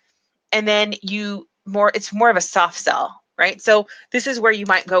 and then it's more of a soft sell, right? So this is where you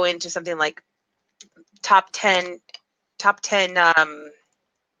might go into something like top 10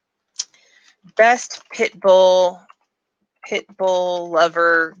 best pit bull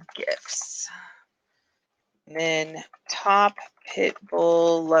lover gifts, and then top pit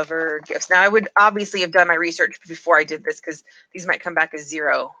bull lover gifts. Now I would obviously have done my research before I did this because these might come back as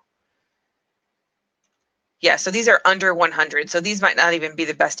 0. Yeah, so these are under 100. So these might not even be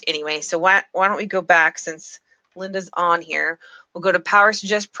the best anyway. So why don't we go back, since Linda's on here, we'll go to Power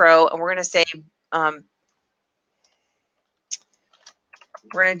Suggest Pro, and we're going to say,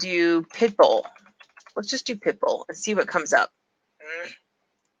 we're going to do Pitbull. Let's just do Pitbull and see what comes up.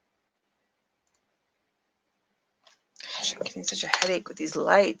 Gosh, I'm getting such a headache with these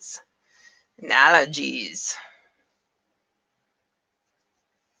lights and allergies.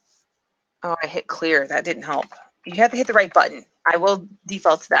 Oh, I hit clear. That didn't help. You have to hit the right button. I will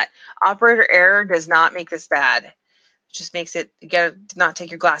default to that. Operator error does not make this bad. It just makes it, you gotta not take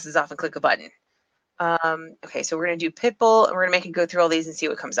your glasses off and click a button. Okay, so we're going to do Pitbull, and we're going to make it go through all these and see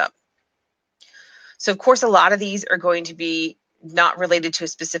what comes up. So, of course, a lot of these are going to be not related to a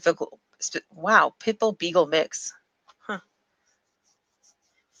specific, wow, Pitbull Beagle mix. Huh.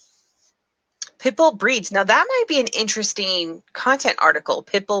 Pitbull breeds. Now, that might be an interesting content article,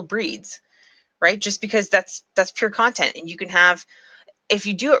 Pitbull breeds, right? Just because that's pure content, and you can have, if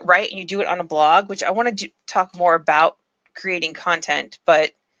you do it right and you do it on a blog, which I want to talk more about creating content,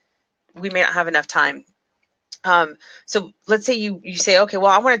 but we may not have enough time. So let's say you say, okay, well,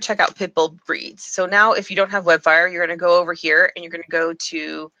 I want to check out Pitbull breeds. So now if you don't have Webfire, you're going to go over here and you're going to go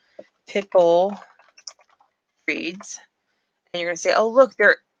to Pitbull breeds, and you're going to say, oh, look,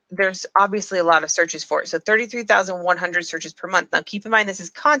 there's obviously a lot of searches for it. So 33,100 searches per month. Now keep in mind, this is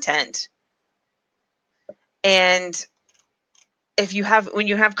content, and when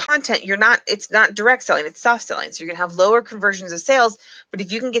you have content, it's not direct selling, it's soft selling. So you're gonna have lower conversions of sales, but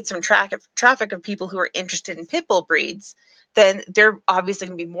if you can get some traffic of people who are interested in pit bull breeds, then they're obviously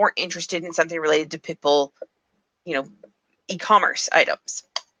gonna be more interested in something related to pit bull, e-commerce items.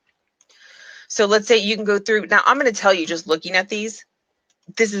 So let's say you can go through, now I'm gonna tell you, just looking at these,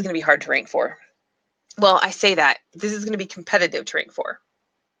 this is gonna be hard to rank for. Well, I say that, this is gonna be competitive to rank for.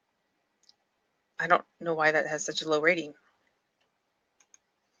 I don't know why that has such a low rating.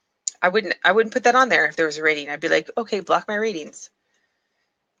 I wouldn't put that on there if there was a rating. I'd be like, okay, block my ratings.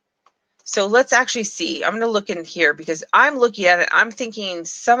 So let's actually see. I'm going to look in here because I'm looking at it. I'm thinking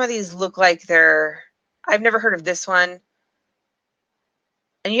some of these look like I've never heard of this one.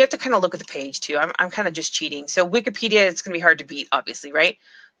 And you have to kind of look at the page too. I'm kind of just cheating. So Wikipedia, it's going to be hard to beat, obviously, right?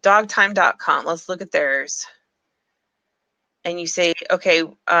 Dogtime.com. Let's look at theirs. And you say, okay,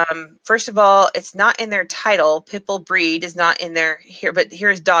 first of all, it's not in their title. Pitbull breed is not in there here, but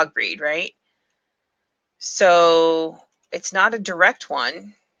here's dog breed, right? So it's not a direct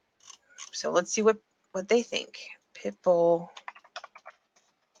one. So let's see what they think. Pitbull.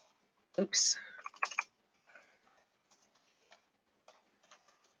 Oops.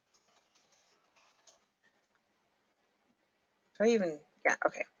 Do I even, yeah,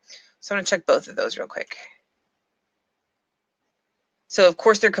 okay. So I'm gonna check both of those real quick. So of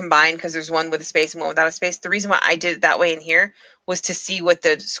course they're combined because there's one with a space and one without a space. The reason why I did it that way in here was to see what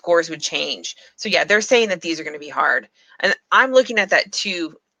the scores would change. So yeah, they're saying that these are going to be hard. And I'm looking at that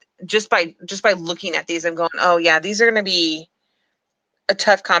too. Just by looking at these, I'm going, oh yeah, these are going to be a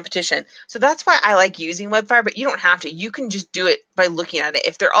tough competition. So that's why I like using Webfire, but you don't have to. You can just do it by looking at it.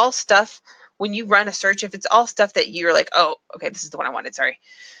 If they're all stuff, when you run a search, if it's all stuff that you're like, oh, okay, this is the one I wanted, sorry.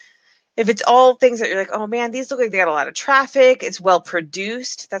 If it's all things that you're like, oh man, these look like they got a lot of traffic, it's well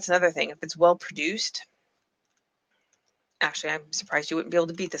produced. That's another thing. If it's well produced, actually, I'm surprised you wouldn't be able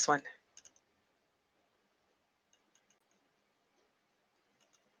to beat this one.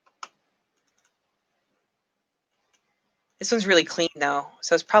 This one's really clean though,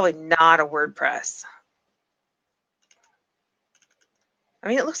 so it's probably not a WordPress. I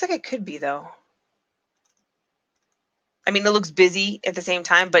mean, it looks like it could be though. I mean, it looks busy at the same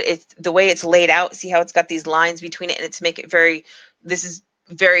time, but it's the way it's laid out. See how it's got these lines between it, and it's make it this is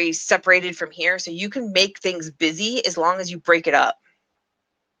very separated from here. So you can make things busy as long as you break it up.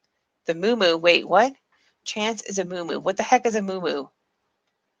 The moo-moo, wait, what? Chance is a moo-moo. What the heck is a moo-moo?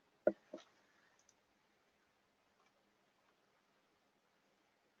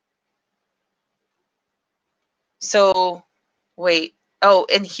 So, wait. Oh,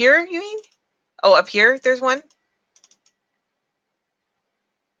 and here, you mean? Oh, up here, there's one?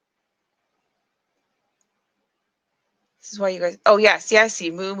 This is why you guys, oh yeah, see, I see,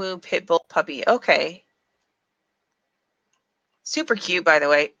 moo moo, pit bull, puppy. Okay. Super cute, by the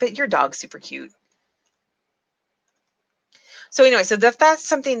way, but your dog's super cute. So anyway, so if that's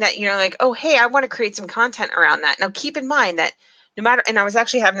something that you're like, oh, hey, I want to create some content around that. Now keep in mind that no matter, and I was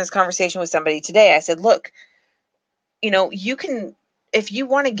actually having this conversation with somebody today. I said, look, you can, if you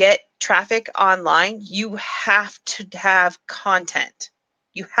want to get traffic online, you have to have content.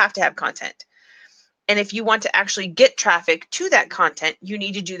 You have to have content. And if you want to actually get traffic to that content, you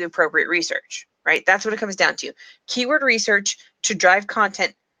need to do the appropriate research, right? That's what it comes down to. Keyword research to drive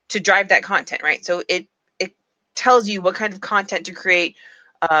content, to drive that content, right? So it tells you what kind of content to create,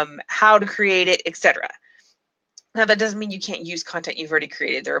 how to create it, etc. Now, that doesn't mean you can't use content you've already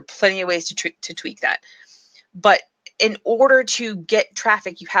created. There are plenty of ways to tweak that. But in order to get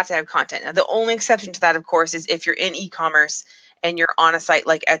traffic, you have to have content. Now, the only exception to that, of course, is if you're in e-commerce and you're on a site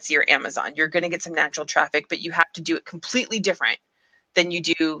like Etsy or Amazon. You're going to get some natural traffic, but you have to do it completely different than you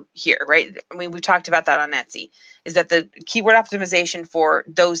do here, right? I mean, we've talked about that on Etsy, is that the keyword optimization for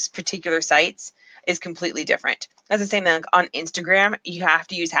those particular sites is completely different. That's the same thing on Instagram. You have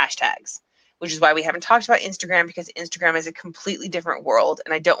to use hashtags, which is why we haven't talked about Instagram, because Instagram is a completely different world,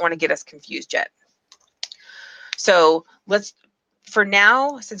 and I don't want to get us confused yet. So let's, for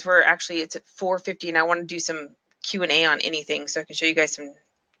now, since it's at 4:50 and I want to do some Q&A on anything so I can show you guys some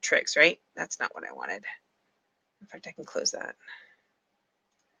tricks, right? That's not what I wanted. In fact, I can close that.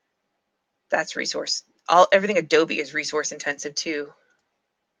 That's everything Adobe is resource intensive too.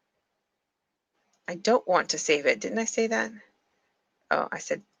 I don't want to save it. Didn't I say that? Oh, I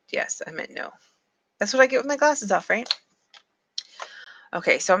said yes. I meant no. That's what I get with my glasses off, right?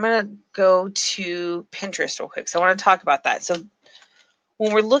 Okay, so I'm going to go to Pinterest real quick. So I want to talk about that. So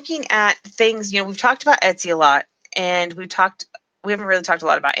when we're looking at things, we've talked about Etsy a lot, and we haven't really talked a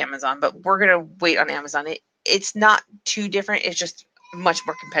lot about Amazon, but we're going to wait on Amazon. It's not too different. It's just much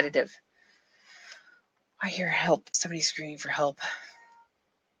more competitive. I hear help. Somebody's screaming for help.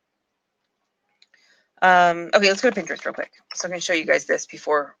 Okay, let's go to Pinterest real quick. So I'm going to show you guys this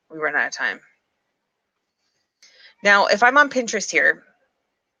before we run out of time. Now, if I'm on Pinterest here,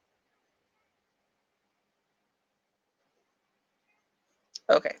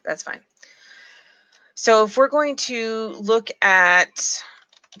 okay, that's fine. So if we're going to look at,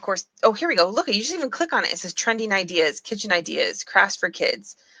 of course, oh, here we go. Look, you just even click on it. It says trending ideas, kitchen ideas, crafts for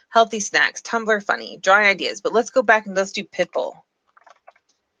kids, healthy snacks, Tumblr funny, drawing ideas. But let's go back and let's do Pitbull.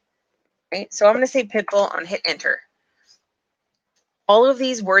 Right? So I'm going to say Pitbull and hit enter. All of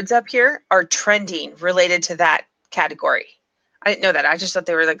these words up here are trending related to that category. I didn't know that. I just thought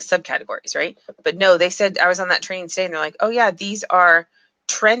they were like subcategories, right? But no, they said, I was on that training today and they're like, oh yeah, these are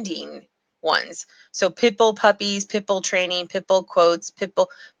trending ones. So Pitbull puppies, Pitbull training, Pitbull quotes,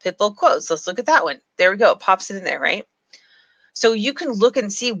 Pitbull quotes. Let's look at that one. There we go. It pops it in there, right? So you can look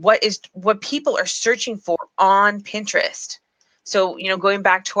and see what people are searching for on Pinterest. So, going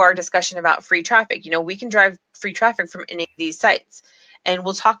back to our discussion about free traffic, we can drive free traffic from any of these sites. And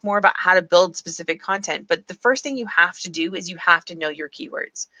we'll talk more about how to build specific content. But the first thing you have to do is you have to know your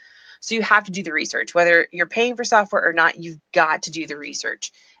keywords. So you have to do the research. Whether you're paying for software or not, you've got to do the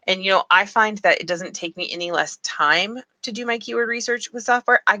research. And, I find that it doesn't take me any less time to do my keyword research with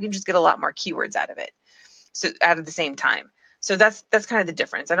software. I can just get a lot more keywords out of it. So out of the same time. So that's kind of the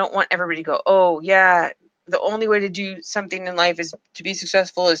difference. I don't want everybody to go, oh, yeah, the only way to do something in life is to be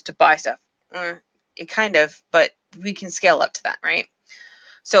successful is to buy stuff. It kind of, but we can scale up to that, right?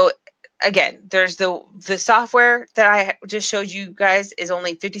 So again, there's the software that I just showed you guys is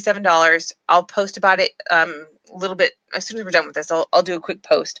only $57. I'll post about it a little bit as soon as we're done with this. I'll do a quick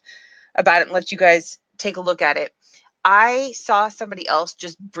post about it and let you guys take a look at it. I saw somebody else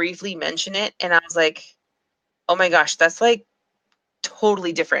just briefly mention it, and I was like, oh my gosh, that's like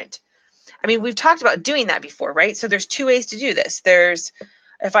totally different. I mean, we've talked about doing that before, right? So there's two ways to do this. There's,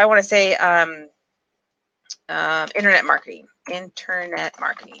 if I want to say internet marketing.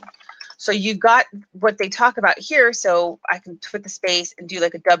 So you got what they talk about here. So I can put the space and do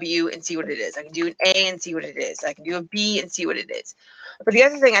like a W and see what it is. I can do an A and see what it is. I can do a B and see what it is. But the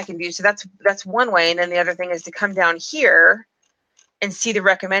other thing I can do, so that's one way. And then the other thing is to come down here and see the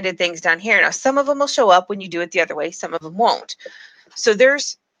recommended things down here. Now, some of them will show up when you do it the other way. Some of them won't. So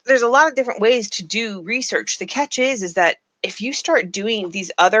there's a lot of different ways to do research. The catch is that if you start doing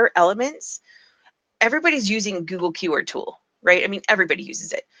these other elements, everybody's using Google keyword tool, right? I mean, everybody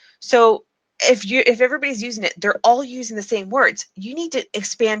uses it. So if everybody's using it, they're all using the same words. You need to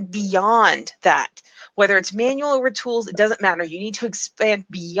expand beyond that. Whether it's manual or with tools, it doesn't matter. You need to expand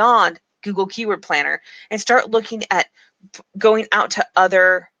beyond Google Keyword Planner and start looking at going out to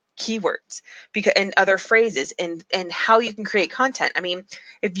other keywords and other phrases and how you can create content. I mean,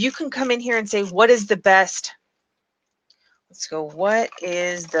 if you can come in here and say, what is the best, let's go, what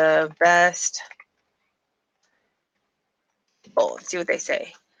is the best, let's see what they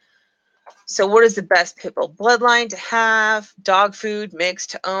say. So what is the best Pitbull bloodline to have, dog food, mix,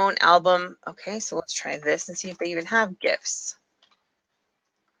 to own, album? Okay, so let's try this and see if they even have gifts.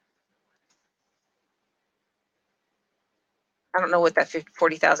 I don't know what that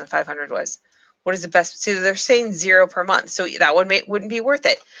 40,500 was. What is the best? So they're saying 0 per month. So that wouldn't be worth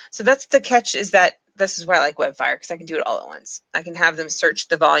it. So that's the catch, is that this is why I like Webfire, because I can do it all at once. I can have them search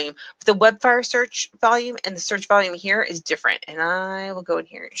the volume. But the Webfire search volume and the search volume here is different. And I will go in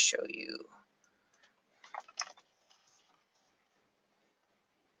here and show you.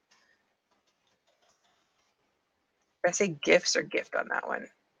 Did I say gifts or gift on that one?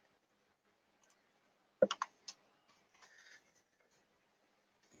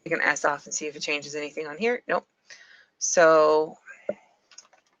 You can S off and see if it changes anything on here. Nope. So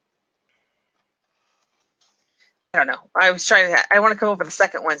I don't know. I was trying to, I want to come up with a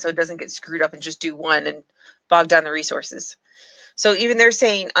second one so it doesn't get screwed up and just do one and bog down the resources. So even they're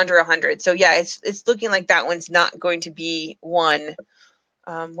saying under 100. So yeah, it's looking like that one's not going to be one.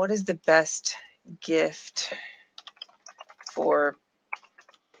 What is the best gift for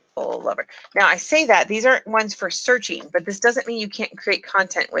Pitbull lover? Now I say that these aren't ones for searching, but this doesn't mean you can't create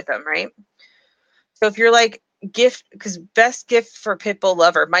content with them, right? So if you're like gift, because best gift for Pitbull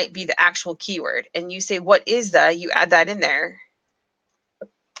lover might be the actual keyword, and you say, what is that? You add that in there.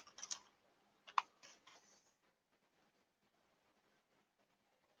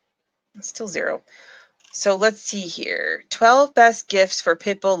 It's still 0. So let's see here. 12 best gifts for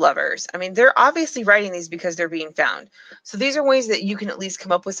Pitbull lovers. I mean, they're obviously writing these because they're being found. So these are ways that you can at least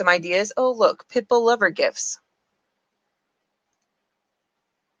come up with some ideas. Oh, look, Pitbull lover gifts.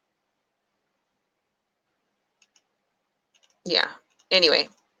 Yeah. Anyway,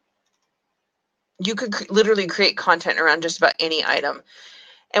 You could literally create content around just about any item.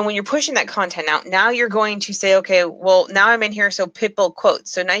 And when you're pushing that content out, now you're going to say, okay, well, now I'm in here, so Pitbull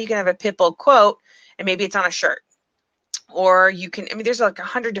quotes. So now you can have a Pitbull quote, and maybe it's on a shirt. Or you can, I mean, there's like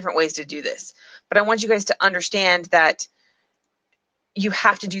 100 different ways to do this. But I want you guys to understand that you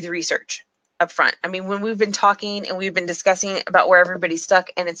have to do the research up front. I mean, when we've been talking and we've been discussing about where everybody's stuck,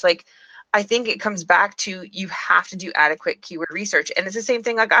 and it's like, I think it comes back to you have to do adequate keyword research. And it's the same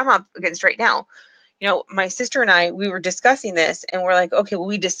thing like I'm up against right now. You know, my sister and I, we were discussing this and we're like, okay, well,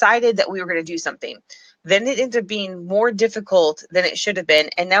 we decided that we were going to do something. Then it ended up being more difficult than it should have been.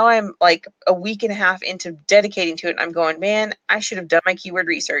 And now I'm like a week and a half into dedicating to it. And I'm going, man, I should have done my keyword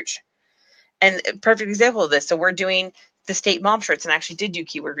research. And a perfect example of this. So we're doing the state mom shirts, and I actually did do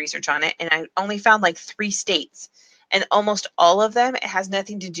keyword research on it. And I only found like 3 states, and almost all of them, it has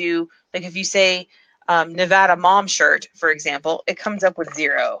nothing to do. Like if you say Nevada mom shirt, for example, it comes up with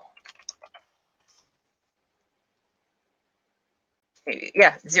 0.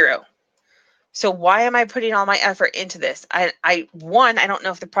 Yeah, 0. So why am I putting all my effort into this? One, I don't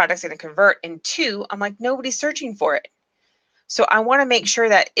know if the product's going to convert, and 2, I'm like, nobody's searching for it. So I want to make sure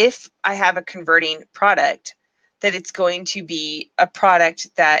that if I have a converting product, that it's going to be a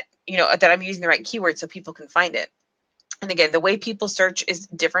product that, you know, that I'm using the right keywords so people can find it. And again, the way people search is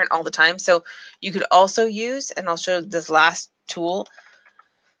different all the time. So you could also use, and I'll show this last tool,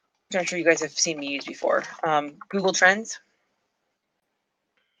 which I'm sure you guys have seen me use before, Google Trends.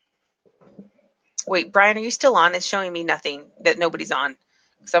 Wait, Brian, are you still on? It's showing me nothing, that nobody's on.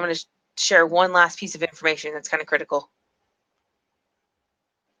 So I'm going to share one last piece of information that's kind of critical.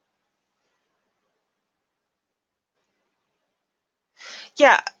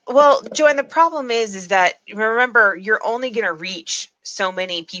 Yeah, well, Joanne, the problem is that, remember, you're only going to reach so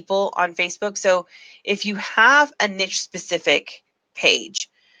many people on Facebook. So if you have a niche specific page,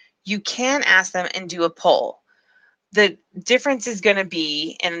 you can ask them and do a poll. The difference is going to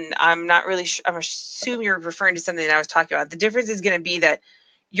be, and I'm not really sure, I'm assuming you're referring to something that I was talking about. The difference is going to be that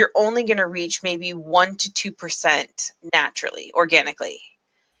you're only going to reach maybe 1 to 2% naturally, organically.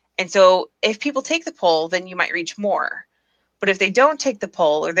 And so if people take the poll, then you might reach more. But if they don't take the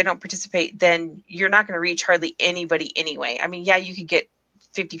poll or they don't participate, then you're not going to reach hardly anybody anyway. I mean, yeah, you could get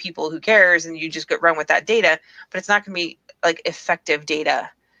 50 people, who cares, and you just go run with that data, but it's not going to be like effective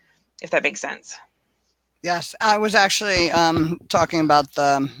data, if that makes sense. Yes, I was actually talking about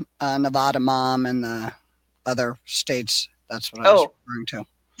the Nevada mom and the other states. That's what I was referring to.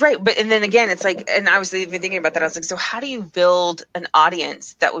 Right. But, and then again, it's like, and I was even thinking about that. I was like, so how do you build an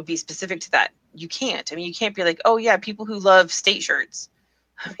audience that would be specific to that? You can't. I mean, you can't be like, oh yeah, people who love state shirts.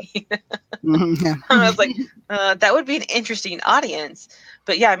 I mean, yeah. I was like, that would be an interesting audience.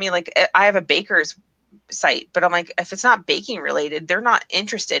 But yeah, I mean, like I have a baker's site, but I'm like, if it's not baking related, they're not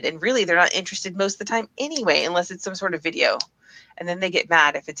interested. And really, they're not interested most of the time anyway, unless it's some sort of video. And then they get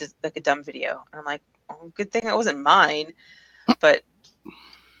mad if it's just like a dumb video. And I'm like, oh, good thing it wasn't mine. But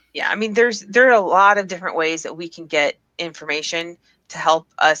yeah, I mean, there are a lot of different ways that we can get information to help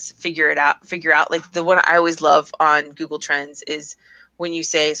us figure out. Like the one I always love on Google Trends is when you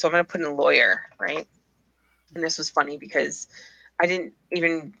say, so I'm going to put in lawyer, right? And this was funny because I didn't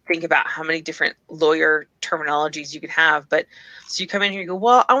even think about how many different lawyer terminologies you could have. But so you come in here, you go,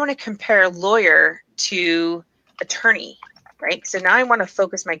 well, I want to compare lawyer to attorney, right? So now I want to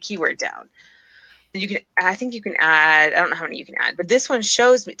focus my keyword down. You can, I think you can add, I don't know how many you can add, but this one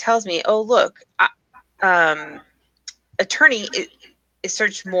tells me, oh, look, attorney is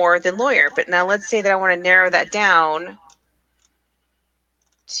searched more than lawyer. But now let's say that I want to narrow that down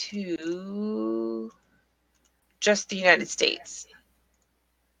to just the United States.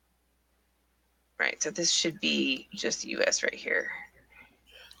 Right, so this should be just US right here.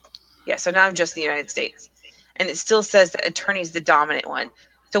 Yeah, so now I'm just the United States. And it still says that attorney is the dominant one.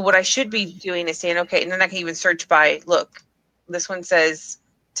 So what I should be doing is saying, okay, and then I can even search by, look, this one says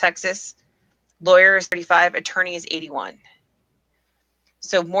Texas, lawyer is 35, attorney is 81.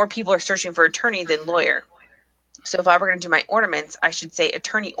 So more people are searching for attorney than lawyer. So if I were going to do my ornaments, I should say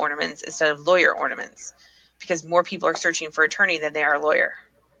attorney ornaments instead of lawyer ornaments, because more people are searching for attorney than they are lawyer.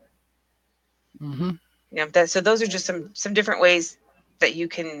 Mm-hmm. You know, so those are just some different ways that you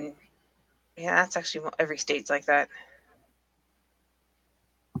can. Yeah, that's actually every state's like that.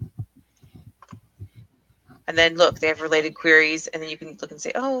 And then look, they have related queries, and then you can look and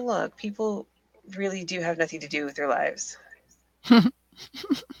say, oh, look, people really do have nothing to do with their lives.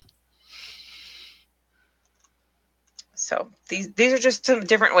 So these are just some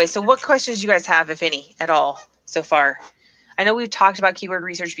different ways. So what questions do you guys have, if any, at all so far? I know we've talked about keyword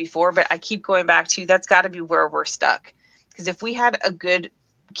research before, but I keep going back to that's got to be where we're stuck. Because if we had a good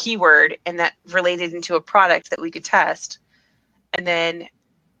keyword and that related into a product that we could test. And then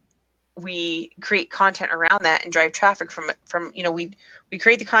we create content around that and drive traffic from we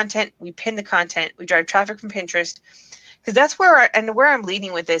create the content, we pin the content, we drive traffic from Pinterest. Because that's where I'm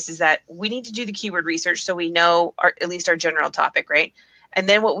leading with this is that we need to do the keyword research so we know at least our general topic, right? And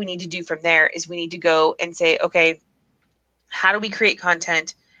then what we need to do from there is we need to go and say, okay, how do we create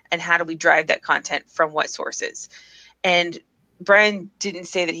content and how do we drive that content from what sources? And Brian didn't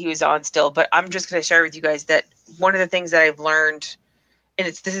say that he was on still, but I'm just going to share with you guys that one of the things that I've learned, and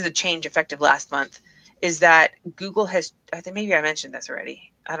this is a change effective last month, is that Google has, I think maybe I mentioned this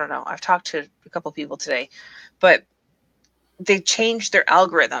already. I don't know. I've talked to a couple people today, but they changed their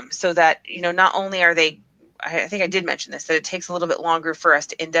algorithm so that, not only are they, I think I did mention this, that it takes a little bit longer for us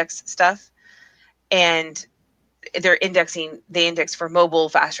to index stuff, and they index for mobile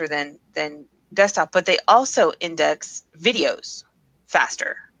faster than desktop, but they also index videos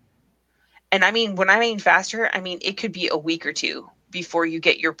faster. And I mean, when I mean faster, I mean it could be a week or two before you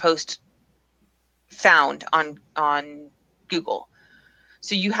get your post found on Google.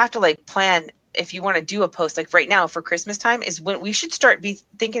 So you have to plan if you want to do a post. Like right now for Christmas time is when we should start be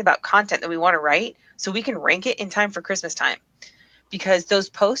thinking about content that we want to write so we can rank it in time for Christmas time, because those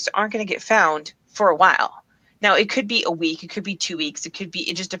posts aren't going to get found for a while. Now it could be a week, it could be 2 weeks,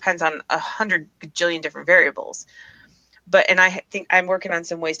 it just depends on 100 bajillion different variables. And I think I'm working on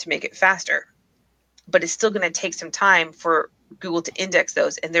some ways to make it faster, but it's still going to take some time for Google to index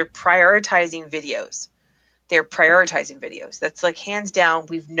those, and they're prioritizing videos. That's hands down.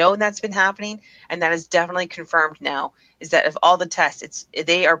 We've known that's been happening, and that is definitely confirmed now, is that of all the tests,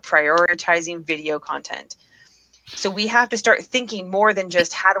 they are prioritizing video content. So we have to start thinking more than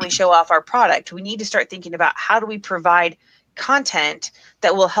just how do we show off our product. We need to start thinking about how do we provide content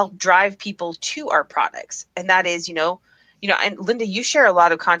that will help drive people to our products. And that is, and Linda, you share a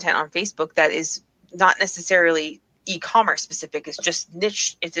lot of content on Facebook that is not necessarily e-commerce specific. It's just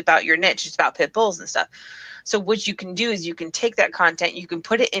niche. It's about your niche. It's about pit bulls and stuff. So what you can do is you can take that content, you can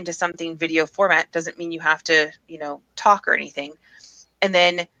put it into something video format. Doesn't mean you have to, talk or anything. And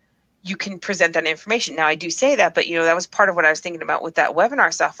then you can present that information. Now I do say that, but that was part of what I was thinking about with that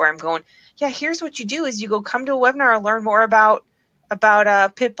webinar software. I'm going, yeah, here's what you do is you go come to a webinar and learn more about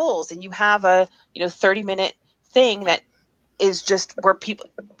pit bulls, and you have a 30-minute thing that is just where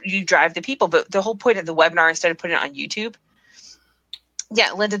you drive the people. But the whole point of the webinar, instead of putting it on YouTube,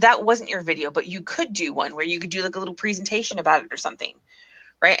 yeah, Linda, that wasn't your video, but you could do one where you could do a little presentation about it or something,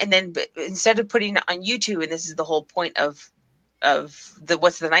 right? And then instead of putting it on YouTube, and this is the whole point of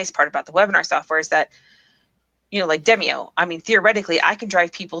what's the nice part about the webinar software is that, like Demio, I mean, theoretically, I can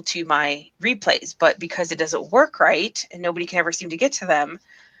drive people to my replays, but because it doesn't work right and nobody can ever seem to get to them,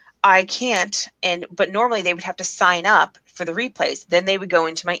 I can't. But normally they would have to sign up for the replays. Then they would go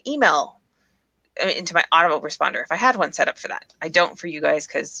into my email, into my autoresponder if I had one set up for that. I don't for you guys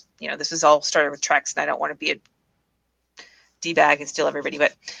because, this is all started with Trex and I don't want to be a D-bag and steal everybody.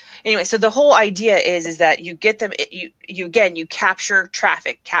 But anyway, so the whole idea is that you get them, you capture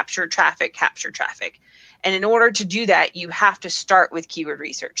traffic. And in order to do that, you have to start with keyword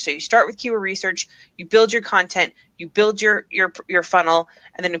research. So you start with keyword research, you build your content, you build your funnel,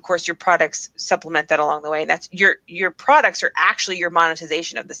 and then of course your products supplement that along the way. And that's your products are actually your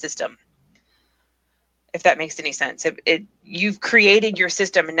monetization of the system, if that makes any sense. You've created your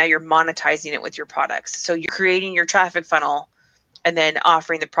system and now you're monetizing it with your products. So you're creating your traffic funnel and then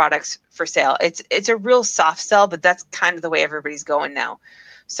offering the products for sale. It's a real soft sell, but that's kind of the way everybody's going now.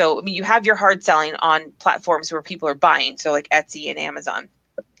 So, I mean, you have your hard selling on platforms where people are buying, so like Etsy and Amazon.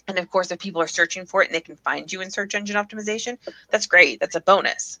 And of course, if people are searching for it and they can find you in search engine optimization, that's great. That's a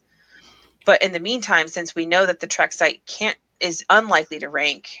bonus. But in the meantime, since we know that the Trex site is unlikely to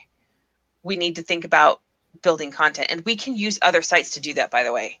rank, we need to think about building content. And we can use other sites to do that, by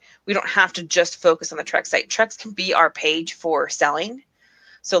the way. We don't have to just focus on the Trex site. Trex can be our page for selling.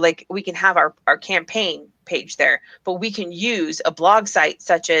 So like we can have our campaign page there, but we can use a blog site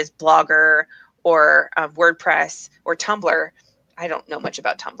such as Blogger or WordPress or Tumblr. I don't know much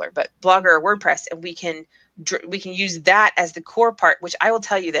about Tumblr, but Blogger or WordPress, and we can use that as the core part, which I will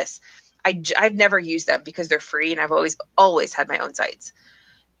tell you this. I've never used them because they're free and I've always had my own sites.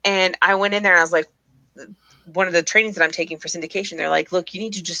 And I went in there and I was like, one of the trainings that I'm taking for syndication, they're like, look, you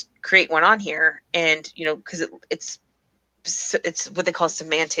need to just create one on here. And, because it's what they call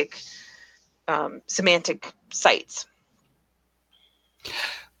semantic sites.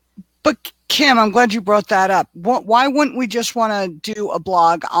 But Kim, I'm glad you brought that up. Why wouldn't we just want to do a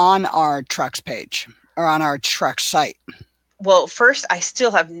blog on our Trex page or on our Trex site? Well, first, I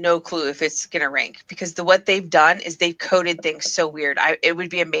still have no clue if it's going to rank because what they've done is they've coded things so weird. It would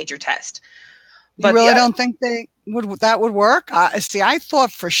be a major test. You But really don't think that would work? See, I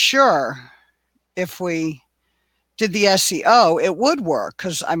thought for sure if we did the SEO, it would work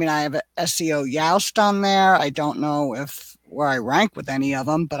because I mean I have a SEO Youst on there. I don't know if where I rank with any of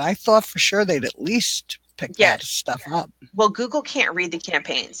them, but I thought for sure they'd at least pick yeah, that stuff up. well, Google can't read the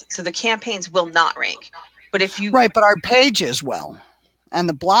campaigns, so the campaigns will not rank. But if you, Right, but our pages will, and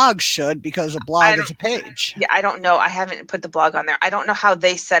the blog should because a I blog don't, is a page. yeah, I don't know. I haven't put the blog on there. I don't know how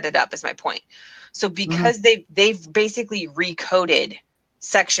they set it up. Is my point. So Mm-hmm. because they've basically recoded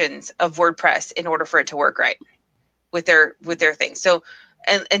sections of WordPress in order for it to work right with their thing. So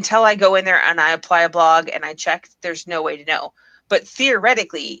and, until I go in there and I apply a blog and I check, there's no way to know. But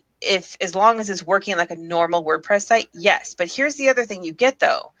theoretically, if as long as it's working like a normal WordPress site, yes. But here's the other thing you get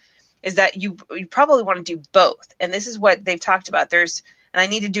though, is that you probably want to do both. And this is what they've talked about. There's and I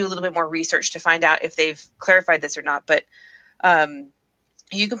need to do a little bit more research to find out if they've clarified this or not. But um,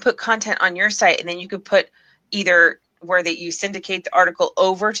 you can put content on your site and then you could put either where that you syndicate the article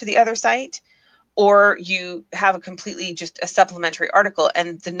over to the other site or you have a completely just a supplementary article.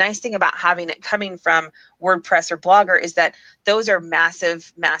 And the nice thing about having it coming from WordPress or Blogger is that those are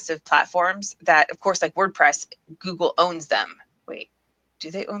massive, massive platforms that, of course, like WordPress, Google owns them. Wait,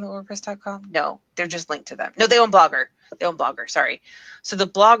 do they own the WordPress.com? No, they're just linked to them. No, they own Blogger. They own Blogger, sorry. So the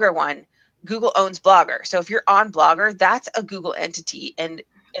Blogger one, Google owns Blogger. So if you're on Blogger, that's a Google entity. And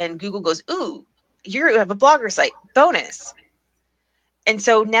Google goes, ooh, you have a Blogger site, bonus. And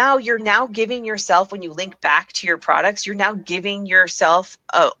so now you're now giving yourself, when you link back to your products, you're now giving yourself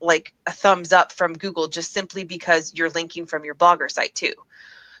like a thumbs up from Google just simply because you're linking from your Blogger site too.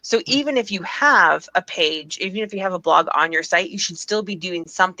 So even if you have a page, even if you have a blog on your site, you should still be doing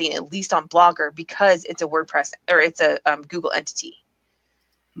something at least on Blogger because it's a WordPress or it's a Google entity.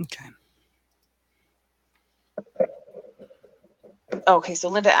 Okay. Okay, so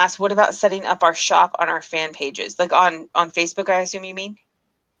Linda asked, what about setting up our shop on our fan pages? Like on Facebook, I assume you mean?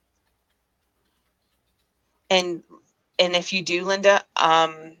 And and if you do, Linda,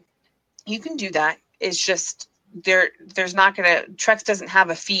 you can do that. It's just there's not gonna Trex doesn't have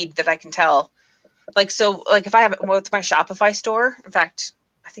a feed that I can tell. Like so like if I have it with my Shopify store, in fact,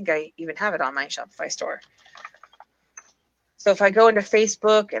 I think I even have it on my Shopify store. So if I go into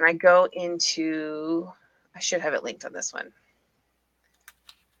Facebook and I go into I should have it linked on this one.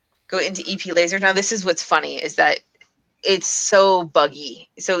 Go into EP Laser. Now this is what's funny is that it's so buggy.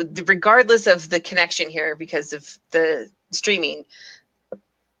 So regardless of the connection here because of the streaming,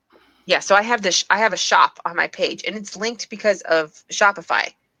 yeah, so I have this. I have a shop on my page, and it's linked because of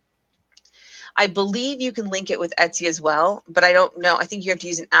Shopify. I believe you can link it with Etsy as well, but I don't know. I think you have to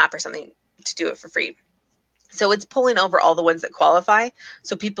use an app or something to do it for free. So it's pulling over all the ones that qualify,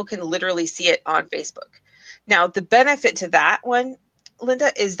 so people can literally see it on Facebook. Now, the benefit to that one,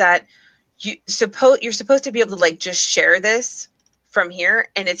 Linda, is that you're supposed to be able to like just share this from here,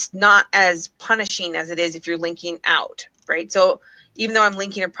 and it's not as punishing as it is if you're linking out, right? So even though I'm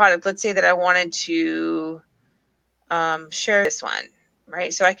linking a product, let's say that I wanted to share this one,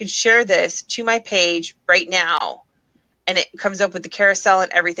 right? So I could share this to my page right now, and it comes up with the carousel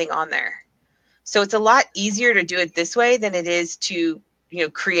and everything on there. So it's a lot easier to do it this way than it is to,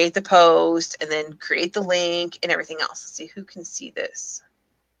 create the post and then create the link and everything else. Let's see who can see this.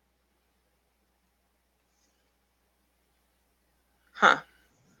 Huh.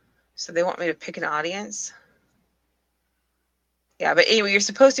 So they want me to pick an audience. Yeah, but anyway, you're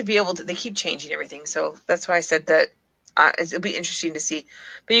supposed to be able to, they keep changing everything. So that's why I said that it'll be interesting to see.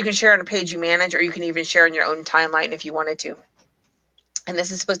 But you can share on a page you manage, or you can even share on your own timeline if you wanted to. And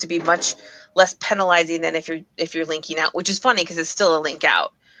this is supposed to be much less penalizing than if you're linking out, which is funny because it's still a link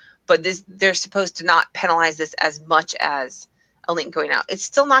out. But they're supposed to not penalize this as much as a link going out. It's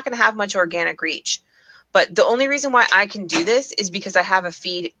still not going to have much organic reach. But the only reason why I can do this is because I have a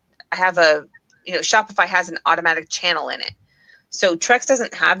feed. I have Shopify has an automatic channel in it. So Trex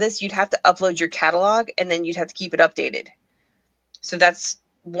doesn't have this. You'd have to upload your catalog and then you'd have to keep it updated. So that's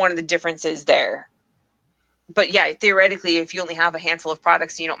one of the differences there. But yeah, theoretically, if you only have a handful of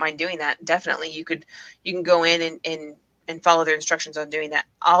products and you don't mind doing that, definitely you can go in and follow their instructions on doing that.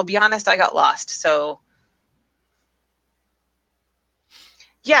 I'll be honest, I got lost. So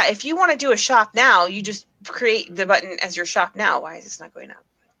yeah, if you want to do a shop now, you just create the button as your shop now. Why is this not going up?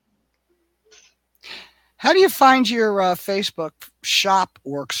 How do you find your Facebook shop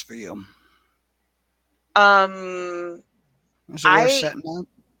works for you? Is it worth I setting up?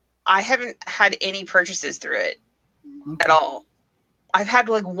 I haven't had any purchases through it at Okay. all. I've had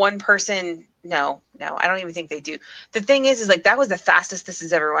like one person No, I don't even think they do. The thing is like that was the fastest this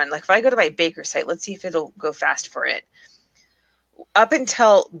has ever run. Like if I go to my baker site, let's see if it'll go fast for it. Up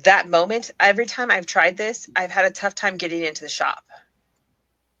until that moment, every time I've tried this, I've had a tough time getting into the shop.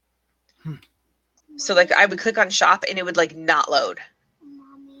 So like I would click on shop and it would like not load.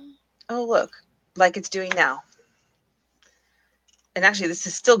 Mommy. Oh, look, like it's doing now. And actually this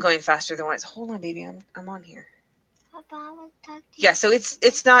is still going faster than what it's. Hold on, baby. I'm on here. Yeah, so it's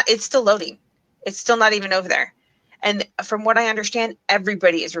still loading. It's still not even over there. And from what I understand,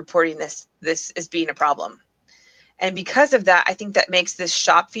 everybody is reporting this as being a problem. And because of that, I think that makes this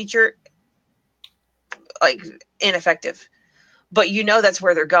shop feature like ineffective. But that's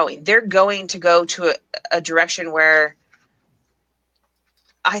where they're going. They're going to go to a direction where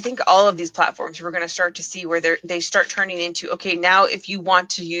I think all of these platforms we're going to start to see where they start turning into, okay, now if you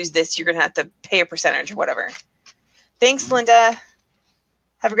want to use this, you're going to have to pay a percentage or whatever. Thanks, Linda.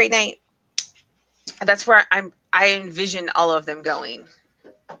 Have a great night. And that's where I envision all of them going.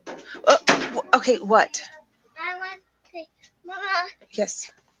 Oh, okay, what? I want to, Mama.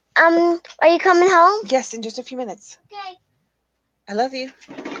 Yes. Are you coming home? Yes, in just a few minutes. Okay. I love you.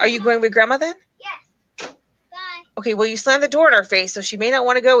 Are you going with Grandma then? Yes. Bye. Okay, well, you slammed the door in her face, so she may not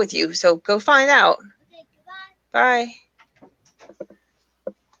want to go with you. So go find out. Okay, goodbye. Bye.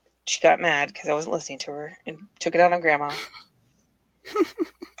 She got mad because I wasn't listening to her and took it out on Grandma.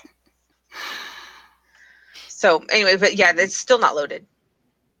 So anyway, but yeah, it's still not loaded.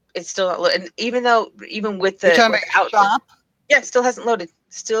 It's still not loaded. And even with the shop? Yeah, it still hasn't loaded.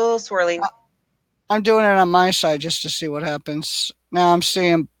 Still swirling. I'm doing it on my side just to see what happens. Now I'm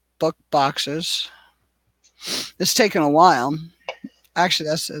seeing book boxes. It's taken a while. Actually,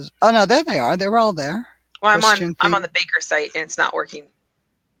 that says, oh no, there they are. They were all there. Well, I'm on the baker site and it's not working.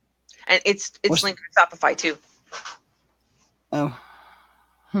 And it's linked to Shopify too. Oh.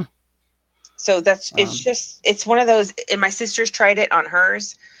 So it's one of those, and my sister's tried it on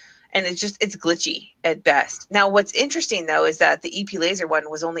hers and it's glitchy at best. Now, what's interesting though, is that the EP Laser one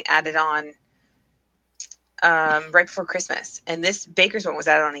was only added on right before Christmas. And this baker's one was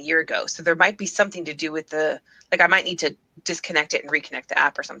added on a year ago. So there might be something to do with I might need to disconnect it and reconnect the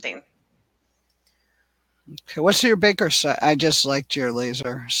app or something. Okay. What's your baker site? I just liked your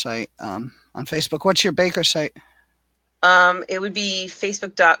laser site on Facebook. What's your baker site? It would be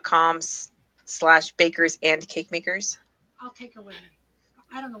facebook.com/bakers and cake makers. I'll take her with me.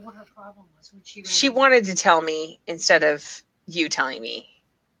 I don't know what her problem was when she wanted to tell me instead of you telling me.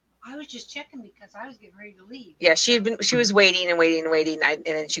 I was just checking because I was getting ready to leave. Yeah, she was waiting and waiting and waiting, and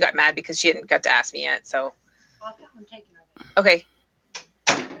then she got mad because she hadn't got to ask me yet. So I'm taking her. Okay.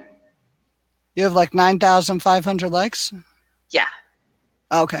 You have like 9,500 likes? Yeah.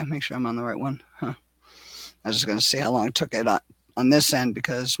 Okay, make sure I'm on the right one. Huh. I was just going to see how long it took it on this end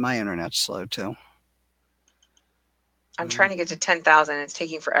because my internet's slow too. I'm trying to get to 10,000. It's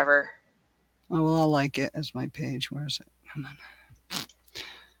taking forever. Oh, well, I'll like it as my page. Where is it? Come on.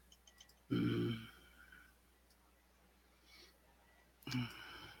 I'm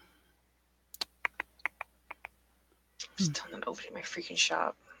still not opening my freaking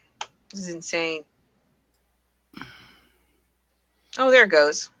shop. This is insane. Oh, there it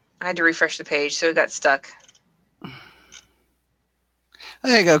goes. I had to refresh the page, so it got stuck.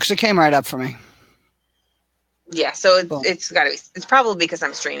 There you go, because it came right up for me. Yeah, so it's got to be. It's probably because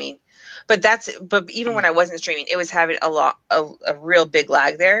I'm streaming, but even when I wasn't streaming, it was having a real big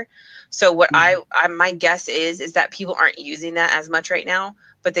lag there. So what my guess is that people aren't using that as much right now,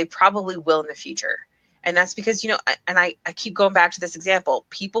 but they probably will in the future. And that's because, and I keep going back to this example.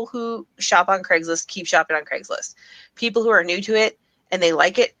 People who shop on Craigslist keep shopping on Craigslist. People who are new to it and they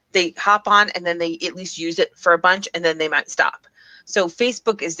like it, they hop on and then they at least use it for a bunch and then they might stop. So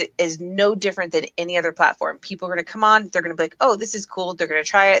Facebook is no different than any other platform. People are going to come on. They're going to be like, oh, this is cool. They're going to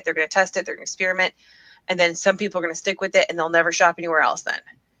try it. They're going to test it. They're going to experiment. And then some people are going to stick with it and they'll never shop anywhere else then.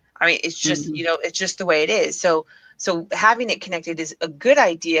 I mean, it's just, it's just the way it is. So having it connected is a good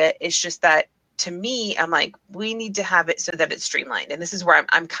idea. It's just that to me, I'm like, we need to have it so that it's streamlined. And this is where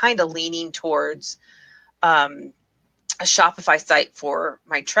I'm kind of leaning towards a Shopify site for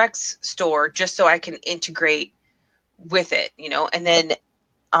my Trex store, just so I can integrate with it, and then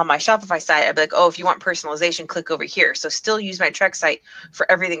on my Shopify site, I'd be like, oh, if you want personalization, click over here. So still use my Trex site for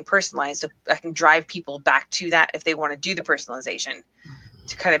everything personalized. So I can drive people back to that if they want to do the personalization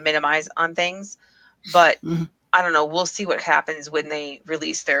to kind of minimize on things. But I don't know. We'll see what happens when they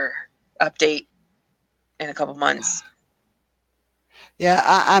release their update in a couple months. Yeah,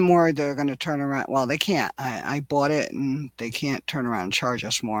 I'm worried they're going to turn around. Well, they can't. I bought it and they can't turn around and charge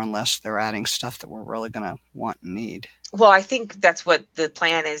us more unless they're adding stuff that we're really going to want and need. Well, I think that's what the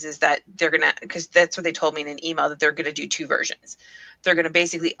plan is that they're going to, because that's what they told me in an email, that they're going to do 2 versions. They're going to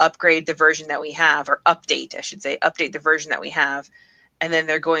basically upgrade the version that we have, or update, I should say, update the version that we have. And then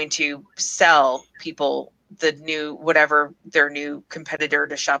they're going to sell people the new, whatever their new competitor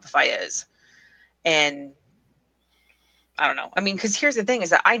to Shopify is. And I don't know. I mean, because here's the thing is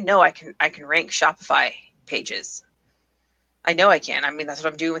that I know I can rank Shopify pages. I know I can. I mean, that's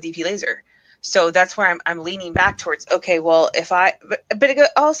what I'm doing with EP Laser. So that's where I'm leaning back towards, okay, well, if I, but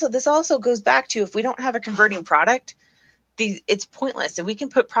this also goes back to, if we don't have a converting product, it's pointless. And we can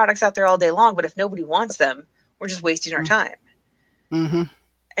put products out there all day long, but if nobody wants them, we're just wasting our time. Mm-hmm.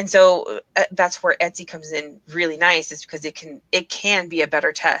 And so that's where Etsy comes in really nice, is because it can be a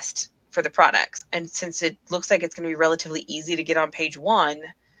better test for the products. And since it looks like it's going to be relatively easy to get on page 1,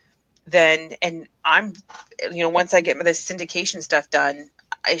 then, and I'm, once I get this syndication stuff done,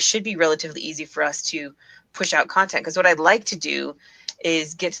 it should be relatively easy for us to push out content. Because what I'd like to do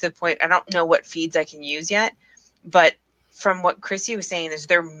is get to the point, I don't know what feeds I can use yet, but from what Chrissy was saying is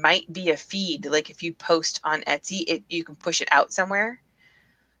there might be a feed, like if you post on Etsy, you can push it out somewhere.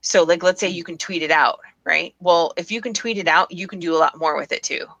 So like, let's say you can tweet it out, right? Well, if you can tweet it out, you can do a lot more with it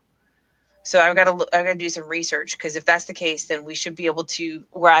too. So I got to do some research, because if that's the case, then we should be able to,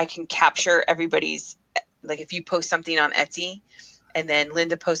 where I can capture everybody's, like if you post something on Etsy, and then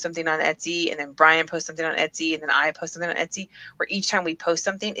Linda posts something on Etsy, and then Brian posts something on Etsy, and then I post something on Etsy, where each time we post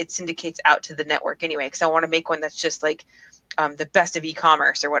something, it syndicates out to the network anyway. Because I want to make one that's just like the best of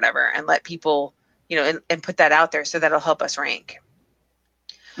e-commerce or whatever, and let people, and put that out there, so that'll help us rank.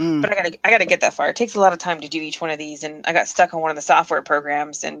 But I gotta get that far. It takes a lot of time to do each one of these, and I got stuck on one of the software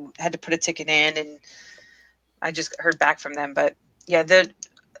programs and had to put a ticket in, and I just heard back from them. But yeah,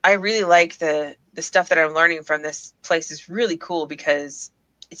 I really like the stuff that I'm learning from this place is really cool, because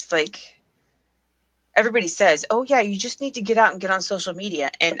it's like everybody says, "Oh yeah, you just need to get out and get on social media,"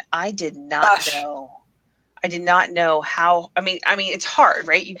 and I did not know. I did not know how. I mean, it's hard,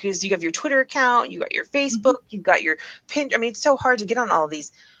 right? Because you have your Twitter account, you got your Facebook, you've got your Pinterest. I mean, it's so hard to get on all of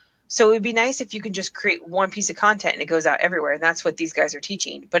these. So it would be nice if you can just create one piece of content and it goes out everywhere. And that's what these guys are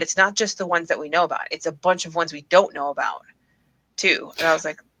teaching. But it's not just the ones that we know about. It's a bunch of ones we don't know about too. And I was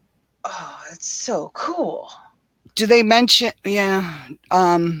like, oh, that's so cool. Do they mention, do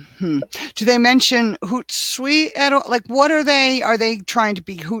they mention Hootsuite at all? Like, what are they trying to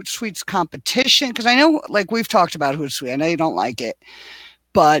be Hootsuite's competition? Because I know, like, we've talked about Hootsuite. I know you don't like it,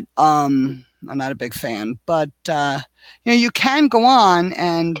 but I'm not a big fan. But you can go on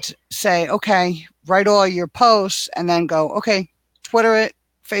and say, okay, write all your posts, and then go, okay, Twitter it,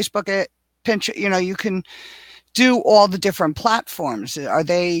 Facebook it, Pinterest. You can do all the different platforms. Are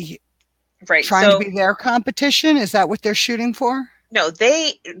they trying to be their competition? Is that what they're shooting for? No,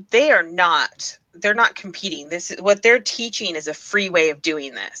 they are not. They're not competing. This is what they're teaching, is a free way of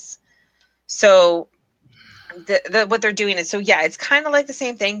doing this. So what they're doing is, so yeah, it's kind of like the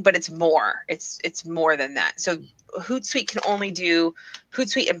same thing, but it's more. It's more than that. So Hootsuite can only do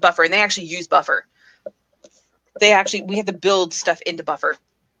Hootsuite and Buffer, and they actually use Buffer. We have to build stuff into Buffer,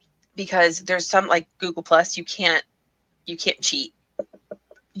 because there's some, like Google Plus, you can't cheat.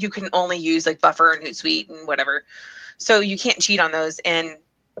 You can only use like Buffer and Hootsuite and whatever. So you can't cheat on those. And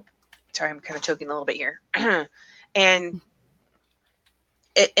sorry, I'm kind of choking a little bit here. and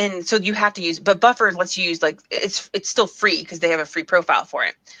so you have to use, but Buffer lets you use, like, it's still free because they have a free profile for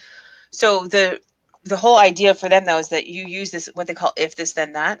it. So the whole idea for them though is that you use this, what they call if this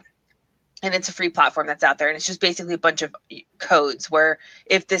then that. And it's a free platform that's out there. And it's just basically a bunch of codes where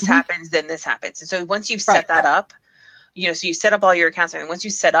if this happens, then this happens. And so once you've set that up, so you set up all your accounts, and once you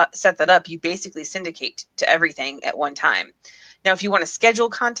set that up, you basically syndicate to everything at one time. Now, if you want to schedule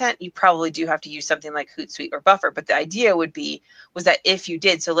content, you probably do have to use something like Hootsuite or Buffer. But the idea was that if you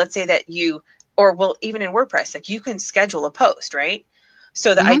did, so let's say that even in WordPress, like you can schedule a post, right?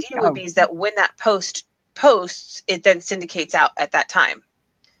 So the idea would be is that when that post posts, it then syndicates out at that time.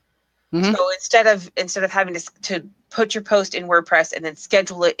 So instead of having to put your post in WordPress and then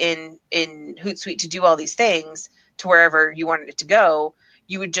schedule it in Hootsuite to do all these things to wherever you wanted it to go,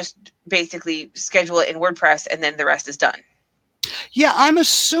 you would just basically schedule it in WordPress, and then the rest is done. Yeah, I'm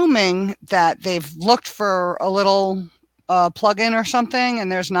assuming that they've looked for a little plugin or something,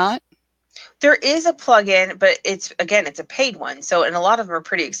 and there's not. There is a plugin, but it's a paid one. So, and a lot of them are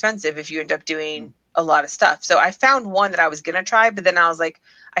pretty expensive if you end up doing a lot of stuff. So I found one that I was going to try, but then I was like,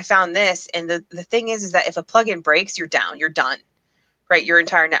 I found this. And the thing is that if a plugin breaks, you're down, you're done, right? Your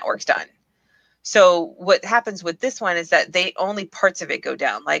entire network's done. So what happens with this one is that only parts of it go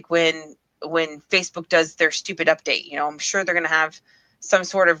down. Like when Facebook does their stupid update, I'm sure they're going to have some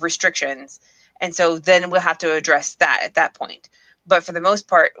sort of restrictions. And so then we'll have to address that at that point. But for the most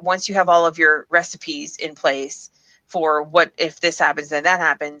part, once you have all of your recipes in place for what if this happens, then that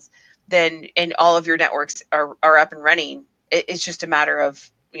happens, then and all of your networks are up and running, it's just a matter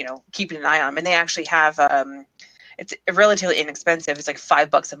of, keeping an eye on them. And they actually have, it's relatively inexpensive. It's like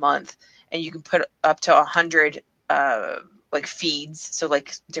 $5 a month, and you can put up to 100 like feeds, so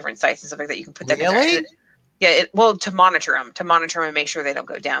like different sites and stuff like that. You can put that in there. Yeah, to monitor them and make sure they don't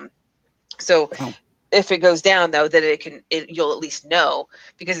go down. So if it goes down, though, that you'll at least know,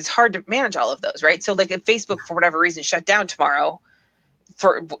 because it's hard to manage all of those, right? So like if Facebook for whatever reason shut down tomorrow,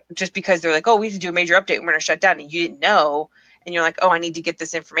 for just because they're like, oh, we have to do a major update, we're going to shut down, and you didn't know, and you're like, oh, I need to get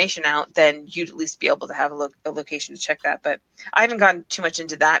this information out, then you'd at least be able to have a location to check that. But I haven't gone too much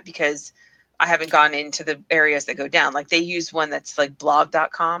into that because I haven't gone into the areas that go down. Like they use one that's like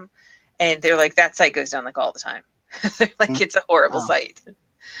blog.com, and they're like, that site goes down like all the time. They're like, it's a horrible site.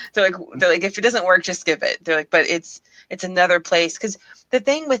 They're like, if it doesn't work, just skip it. They're like, but it's another place. Because the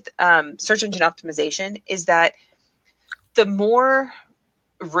thing with search engine optimization is that the more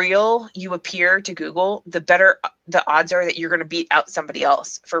real you appear to Google, the better the odds are that you're going to beat out somebody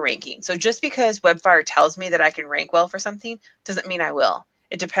else for ranking. So just because Webfire tells me that I can rank well for something doesn't mean I will.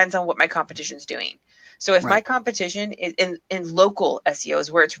 It depends on what my competition is doing. So if my competition is in local SEO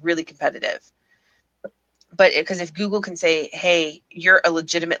is where it's really competitive. But because if Google can say, hey, you're a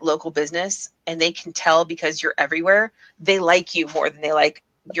legitimate local business, and they can tell because you're everywhere, they like you more than they like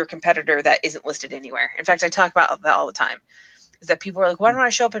your competitor that isn't listed anywhere. In fact, I talk about that all the time. Is that people are like, why don't I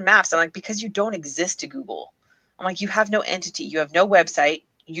show up in Maps? I'm like, because you don't exist to Google. I'm like, you have no entity. You have no website.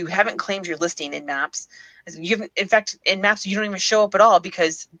 You haven't claimed your listing in Maps. In fact, in Maps, you don't even show up at all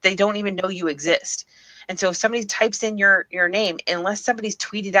because they don't even know you exist. And so if somebody types in your name, unless somebody's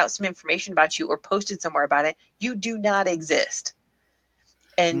tweeted out some information about you or posted somewhere about it, you do not exist.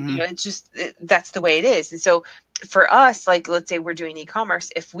 And it's just that's the way it is. And so for us, like let's say we're doing e-commerce,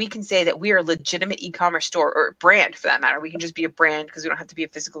 if we can say that we are a legitimate e-commerce store or brand for that matter, we can just be a brand because we don't have to be a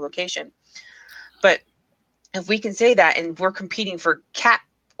physical location. But if we can say that, and we're competing for cat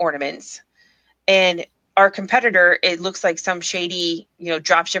ornaments, and our competitor, it looks like some shady,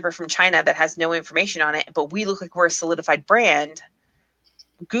 drop shipper from China that has no information on it, but we look like we're a solidified brand,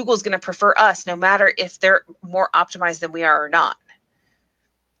 Google's going to prefer us no matter if they're more optimized than we are or not.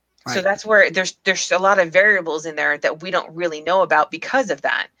 Right. So that's where there's a lot of variables in there that we don't really know about because of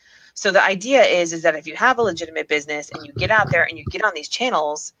that. So the idea is that if you have a legitimate business and you get out there and you get on these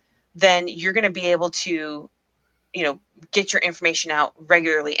channels, then you're going to be able to, get your information out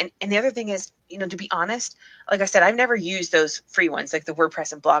regularly. And the other thing is, to be honest, like I said, I've never used those free ones like the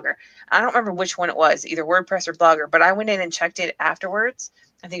WordPress and Blogger. I don't remember which one it was, either WordPress or Blogger, but I went in and checked it afterwards.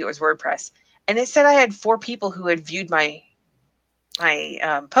 I think it was WordPress. And it said I had 4 people who had viewed my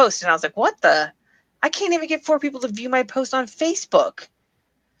post, and I was like, what the? I can't even get 4 people to view my post on Facebook.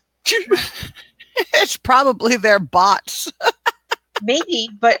 It's probably their bots. Maybe,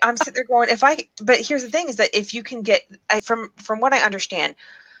 but I'm sitting there going, but here's the thing is that if you can get, from what I understand,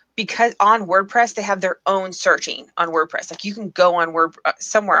 because on WordPress, they have their own searching on WordPress. Like you can go on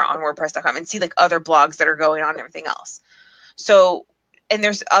somewhere on WordPress.com and see like other blogs that are going on and everything else. So, and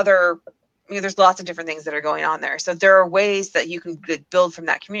there's there's lots of different things that are going on there. So there are ways that you can build from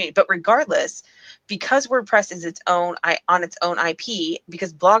that community. But regardless, because WordPress is on its own IP,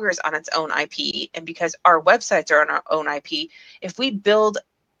 because Blogger is on its own IP, and because our websites are on our own IP, if we build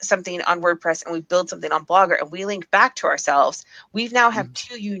something on WordPress and we build something on Blogger and we link back to ourselves, we now have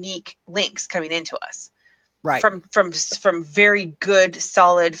 2 unique links coming into us. Right. From very good,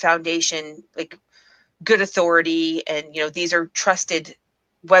 solid foundation, like good authority, and these are trusted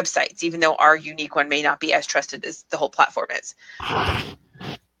websites, even though our unique one may not be as trusted as the whole platform is.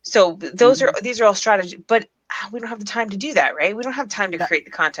 So these are all strategies, but we don't have the time to do that, right? We don't have time to create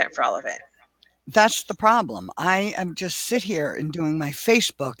the content for all of it. That's the problem. I am just sit here and doing my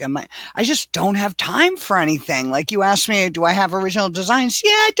Facebook and I just don't have time for anything. Like you asked me, do I have original designs?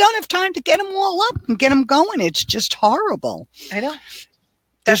 Yeah, I don't have time to get them all up and get them going. It's just horrible. I know.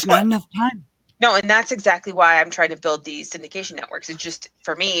 There's not enough time. No, and that's exactly why I'm trying to build these syndication networks. It's just,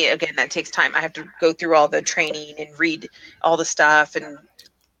 for me, again, that takes time. I have to go through all the training and read all the stuff, and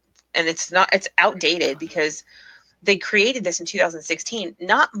it's outdated because they created this in 2016.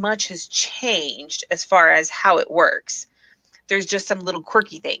 Not much has changed as far as how it works. There's just some little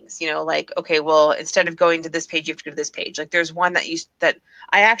quirky things, like, okay, well, instead of going to this page, you have to go to this page. Like there's one that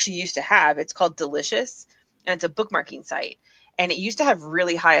I actually used to have. It's called Delicious, and it's a bookmarking site. And it used to have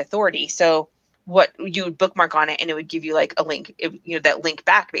really high authority. So what you would bookmark on it, and it would give you like a link, that link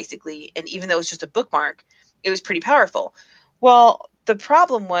back basically. And even though it's just a bookmark, it was pretty powerful. Well, the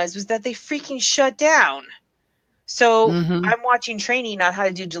problem was that they freaking shut down. So I'm watching training on how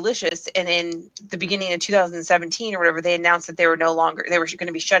to do Delicious, and in the beginning of 2017 or whatever, they announced that they were going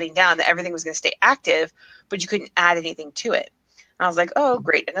to be shutting down, that everything was going to stay active, but you couldn't add anything to it. And I was like, oh,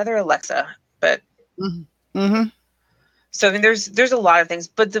 great, another Alexa. But so I mean, there's a lot of things,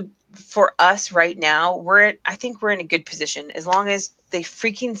 but for us right now, I think we're in a good position as long as they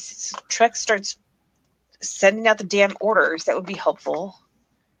freaking Trex starts sending out the damn orders. That would be helpful.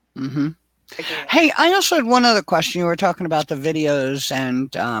 Again. Hey, I also had one other question. You were talking about the videos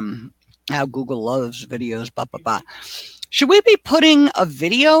and how Google loves videos. Blah blah blah. Should we be putting a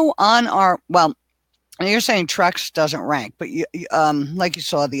video on our? Well, you're saying Trex doesn't rank, but like you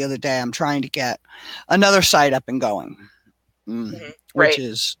saw the other day, I'm trying to get another site up and going. Which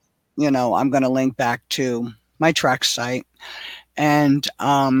is, I'm going to link back to my Trex site. And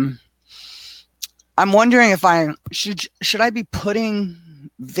I'm wondering if should I be putting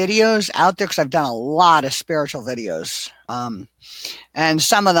videos out there? Because I've done a lot of spiritual videos. And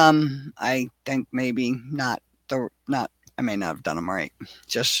some of them, I think maybe I may not have done them right,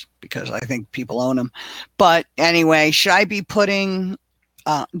 just because I think people own them. But anyway, should I be doing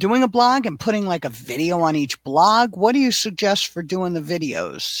a blog and putting like a video on each blog? What do you suggest for doing the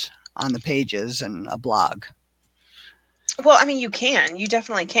videos on the pages and a blog? Well, I mean, you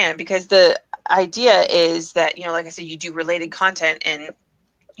definitely can, because the idea is that, like I said, you do related content and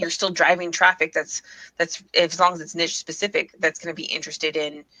you're still driving traffic. That's as long as it's niche specific, that's going to be interested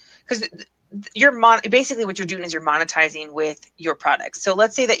in, because basically what you're doing is you're monetizing with your products. So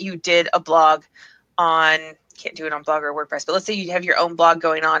let's say that you did a blog on, can't do it on Blogger or WordPress, but let's say you have your own blog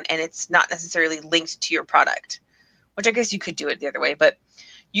going on and it's not necessarily linked to your product, which I guess you could do it the other way. But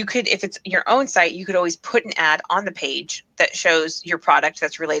you could, if it's your own site, you could always put an ad on the page that shows your product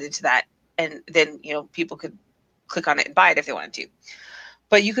that's related to that. And then, people could click on it and buy it if they wanted to.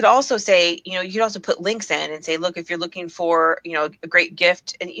 But you could also say, you could also put links in and say, look, if you're looking for, a great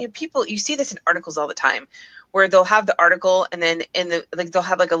gift, and you see this in articles all the time, where they'll have the article and then they'll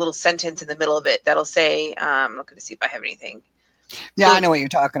have like a little sentence in the middle of it that'll say, I'm looking to see if I have anything. Yeah, so, I know what you're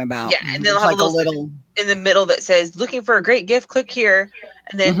talking about. Yeah, and they'll have like a little in the middle that says, looking for a great gift, click here,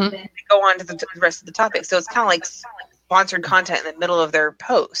 and then they go on to the rest of the topic. So it's kind of like sponsored content in the middle of their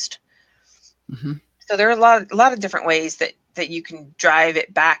post. So there are a lot of different ways that you can drive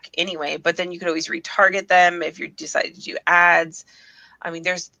it back anyway, but then you could always retarget them if you decide to do ads. I mean,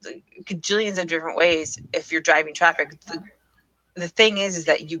 there's gajillions of different ways if you're driving traffic. The thing is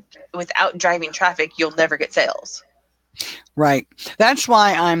that without driving traffic, you'll never get sales. Right. That's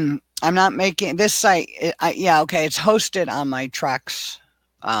why I'm not making this site. It's hosted on my Trex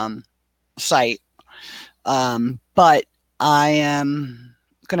site, but I am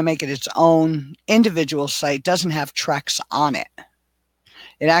going to make it its own individual site. Doesn't have Trex on it.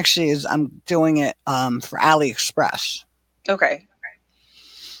 It actually is. I'm doing it for AliExpress. Okay.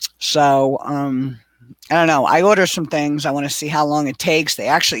 So I don't know. I order some things. I want to see how long it takes. They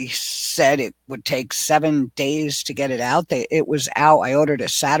actually said it would take 7 days to get it out. It was out. I ordered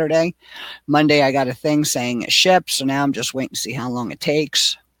it Saturday. Monday I got a thing saying it shipped. So now I'm just waiting to see how long it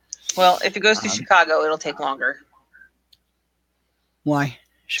takes. Well, if it goes to Chicago, it'll take longer. Why?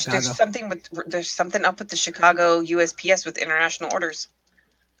 Chicago. There's something up with the Chicago USPS with international orders.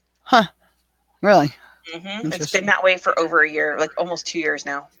 Huh. Really? It's been that way for over a year, like almost 2 years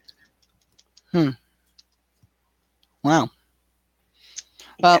now. Wow.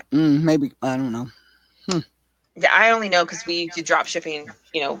 Well, maybe, I don't know. Yeah, I only know because we did drop shipping,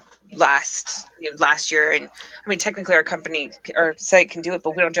 last year. And I mean, technically our site can do it,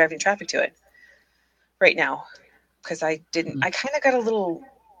 but we don't drive any traffic to it right now. Because I kind of got a little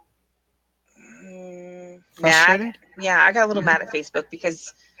mad. Yeah, I got a little mad at Facebook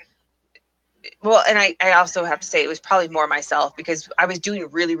because, well, and I also have to say it was probably more myself, because I was doing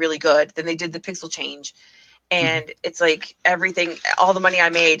really, really good. Then they did the pixel change. And it's like all the money I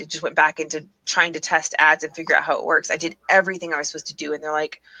made, it just went back into trying to test ads and figure out how it works. I did everything I was supposed to do. And they're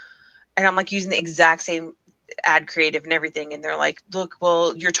like, and I'm like using the exact same ad creative and everything. And they're like, look,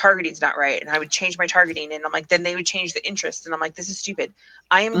 well, your targeting's not right. And I would change my targeting. And I'm like, then they would change the interest. And I'm like, this is stupid.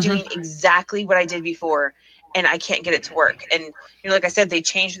 I am doing exactly what I did before, and I can't get it to work. And, like I said, they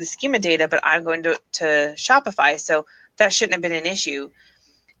changed the schema data, but I'm going to Shopify. So that shouldn't have been an issue.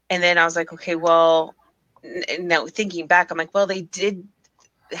 And then I was like, okay, well, now thinking back, I'm like, well, they did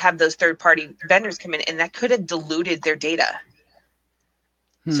have those third-party vendors come in, and that could have diluted their data.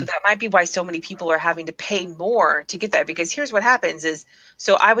 So that might be why so many people are having to pay more to get that, because here's what happens is,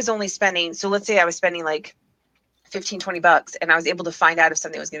 so I was only spending, so let's say I was spending like 15, $20 and I was able to find out if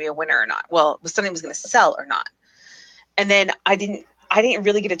something was going to be a winner or not. Well, if something was going to sell or not. And then I didn't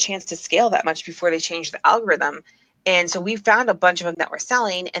really get a chance to scale that much before they changed the algorithm. And so we found a bunch of them that were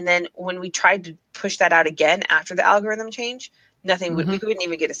selling. And then when we tried to push that out again after the algorithm change, nothing, we couldn't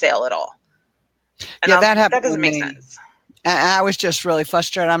even get a sale at all. And yeah, that happened. That doesn't make sense. I was just really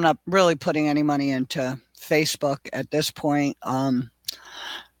frustrated. I'm not really putting any money into Facebook at this point. I'm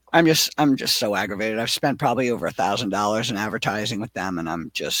just so aggravated. I've spent probably over $1,000 in advertising with them, and I'm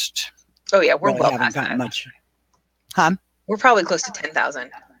just. Oh yeah, we're really well haven't past gotten that. much. Huh? We're probably close to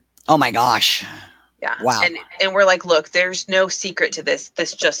 10,000. Oh my gosh. Yeah. Wow. And we're like, look, there's no secret to this.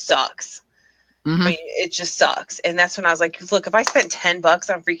 This just sucks. Mm-hmm. I mean, it just sucks. And that's when I was like, look, if I spent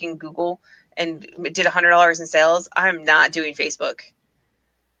 $10 on freaking Google and did $100 in sales, I'm not doing Facebook.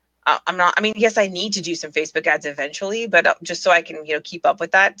 I'm not. I mean, yes, I need to do some Facebook ads eventually, but just so I can, keep up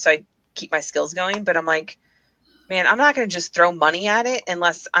with that, so I keep my skills going. But I'm like, man, I'm not going to just throw money at it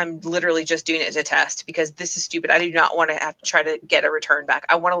unless I'm literally just doing it to test, because this is stupid. I do not want to have to try to get a return back.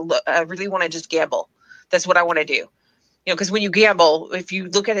 I really want to just gamble. That's what I want to do. Because when you gamble, if you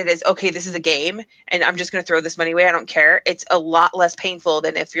look at it as, okay, this is a game and I'm just going to throw this money away, I don't care. It's a lot less painful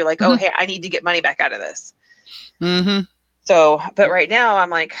than if you're like, oh, hey, I need to get money back out of this. Mm-hmm. So, but right now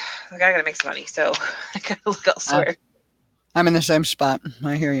I'm like, I got to make some money. So I got to look elsewhere. I'm in the same spot.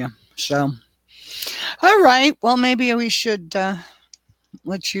 I hear you. So, all right. Well, maybe we should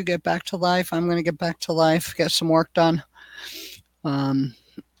let you get back to life. I'm going to get back to life, get some work done.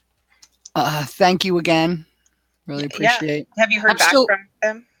 Thank you again. Really appreciate. Yeah. Have you heard back from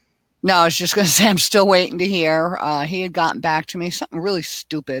them? No, I was just going to say I'm still waiting to hear. He had gotten back to me, something really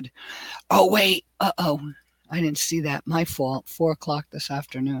stupid. Oh, wait. Uh-oh. I didn't see that. My fault. 4:00 this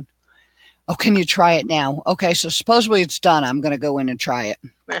afternoon. Oh, can you try it now? Okay, so supposedly it's done. I'm going to go in and try it.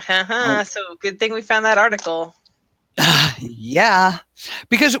 So good thing we found that article. Yeah,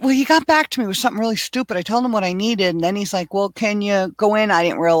 because he got back to me with something really stupid. I told him what I needed, and then he's like, well, can you go in? I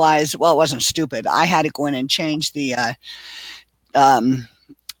didn't realize, well, it wasn't stupid. I had to go in and change the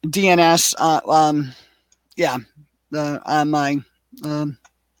DNS, my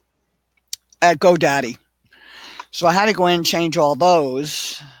at GoDaddy. So I had to go in and change all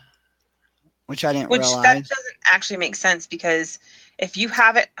those, which I didn't realize. That doesn't actually make sense, because if you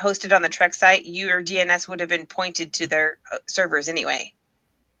have it hosted on the Trek site, your DNS would have been pointed to their servers anyway.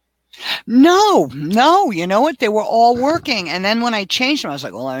 No, you know what? They were all working. And then when I changed them, I was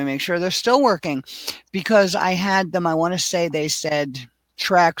like, well, let me make sure they're still working, because I had them, I want to say they said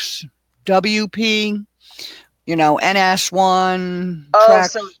Trex WP, NS1. Oh, Trex.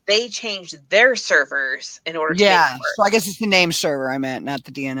 So they changed their servers in order to make it work. So I guess it's the name server I meant, not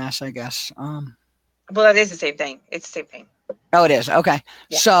the DNS, I guess. Well, that is the same thing. It's the same thing. Oh, it is. Okay.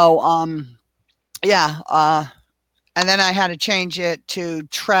 Yeah. So, and then I had to change it to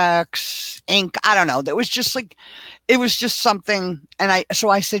Trex Inc. I don't know. It was just something. And I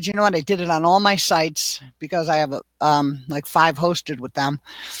said, you know what? I did it on all my sites, because I have like 5 hosted with them.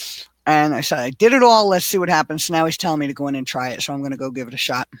 And I said, I did it all. Let's see what happens. So now he's telling me to go in and try it. So I'm going to go give it a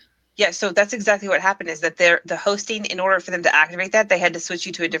shot. Yeah. So that's exactly what happened, is that the hosting, in order for them to activate that, they had to switch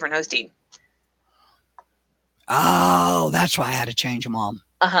you to a different hosting. Oh, that's why I had to change them all.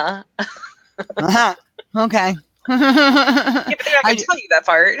 Uh-huh. Okay. Yeah, but they're not going to tell you that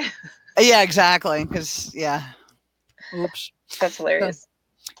part. Yeah, exactly. Because, oops. That's hilarious.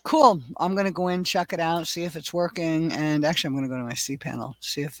 Cool. I'm going to go in, check it out, see if it's working. And actually, I'm going to go to my cPanel,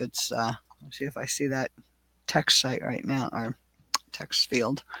 see if I see that text site right now, or text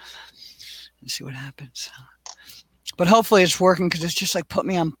field, and see what happens. But hopefully it's working, because it's just like put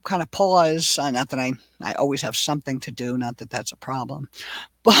me on kind of pause. Not that I always have something to do, not that that's a problem,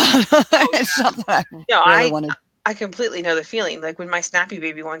 but it's something I really want to. I completely know the feeling. Like when my Snappy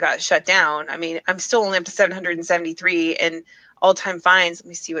Baby one got shut down, I mean, I'm still only up to 773 and all-time fines. Let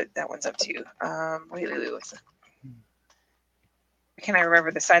me see what that one's up to. Wait, what's that? Can I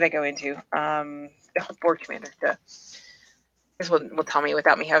remember the site I go into? Board Commander. This will tell me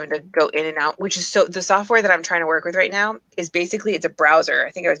without me having to go in and out, which is so the software that I'm trying to work with right now is basically, it's a browser.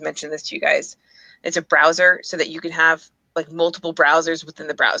 I think I was mentioning this to you guys. It's a browser so that you can have like multiple browsers within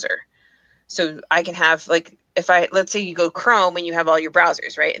the browser. So I can have like, let's say you go Chrome and you have all your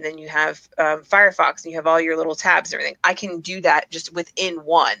browsers, right? And then you have Firefox and you have all your little tabs and everything. I can do that just within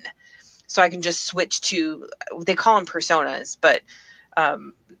one. So I can just switch to, they call them personas, but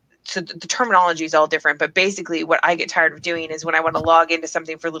so the terminology is all different, but basically what I get tired of doing is when I want to log into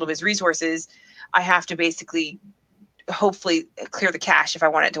something for Little Biz Resources, I have to basically hopefully clear the cache if I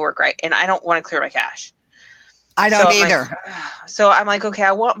want it to work right. And I don't want to clear my cache. I So don't I'm either. like, so I'm like, okay,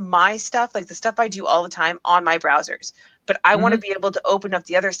 I want my stuff, like the stuff I do all the time on my browsers, but I want to be able to open up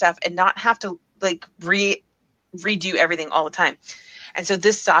the other stuff and not have to like redo everything all the time. And so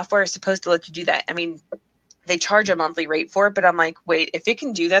this software is supposed to let you do that. I mean, they charge a monthly rate for it, but I'm like, wait, if it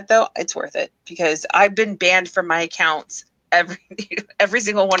can do that though, it's worth it, because I've been banned from my accounts. Every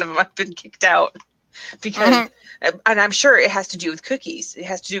single one of them I've been kicked out because and I'm sure it has to do with cookies. It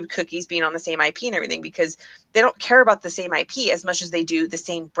has to do with cookies being on the same IP and everything, because they don't care about the same IP as much as they do the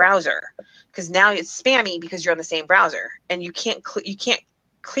same browser, because now it's spammy because you're on the same browser and you can't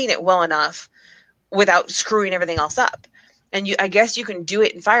clean it well enough without screwing everything else up. And I guess you can do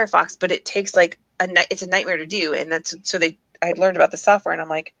it in Firefox, but it takes like it's a nightmare to do. And that's so I learned about the software and I'm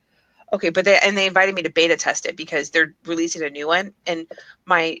like, okay, but they invited me to beta test it because they're releasing a new one, and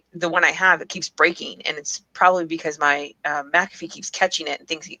the one I have, it keeps breaking, and it's probably because my McAfee keeps catching it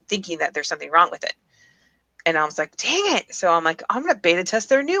and thinking that there's something wrong with it. And I was like, dang it! So I'm like, I'm gonna beta test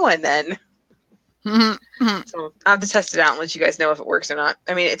their new one then. So I have to test it out and let you guys know if it works or not.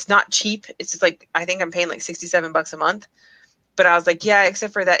 I mean, it's not cheap. It's just like I think I'm paying like $67 a month. But I was like, yeah,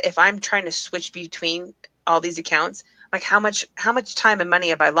 except for that, if I'm trying to switch between all these accounts, like how much time and money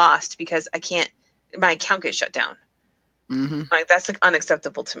have I lost because my account gets shut down? Like that's like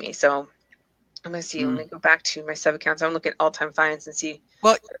unacceptable to me. So I'm gonna see. Let me go back to my sub accounts. I'm gonna look at all-time fines and see.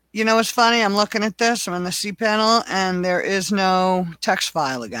 Well, you know what's funny? I'm looking at this. I'm on the cPanel, and there is no text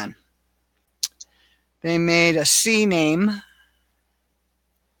file again. They made a CNAME,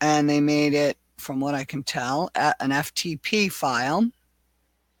 and they made it, from what I can tell, an FTP file.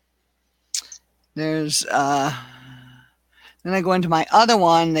 There's then I go into my other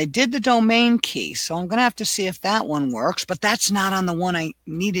one. They did the domain key, so I'm going to have to see if that one works, but that's not on the one I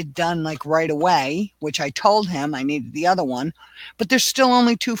needed done like right away, which I told him I needed the other one, but there's still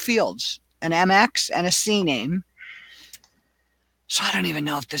only two fields, an MX and a CNAME. So I don't even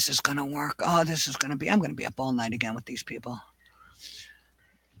know if this is going to work. Oh, I'm going to be up all night again with these people.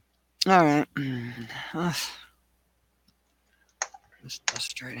 All right. It's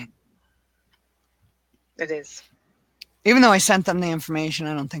frustrating. It is. Even though I sent them the information,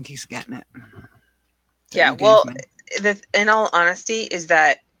 I don't think he's getting it. Yeah, well, in all honesty, is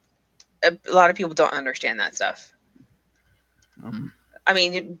that a lot of people don't understand that stuff. I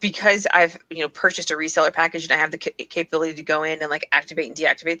mean, because I've purchased a reseller package and I have the capability to go in and like activate and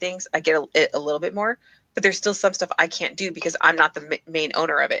deactivate things, I get a little bit more. But there's still some stuff I can't do because I'm not the main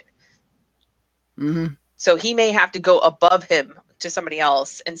owner of it. So he may have to go above him to somebody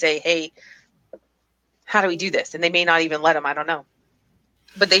else and say, hey, how do we do this? And they may not even let him. I don't know.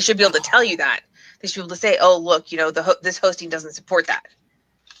 But they should be able to tell you that. They should be able to say, oh, look, this hosting doesn't support that.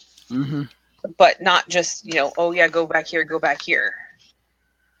 But not just, oh, yeah, go back here, go back here.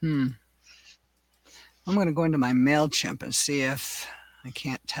 I'm going to go into my MailChimp and see if I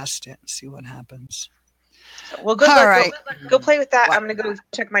can't test it and see what happens. Well, good luck. Right. Go play with that. I'm going to go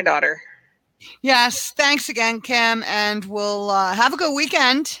check my daughter. Yes. Thanks again, Kim. And we'll have a good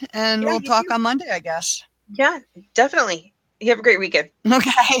weekend. And we'll talk on Monday, I guess. Yeah, definitely. You have a great weekend.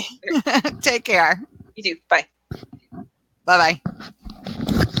 Okay. Take care. You too. Bye. Bye-bye.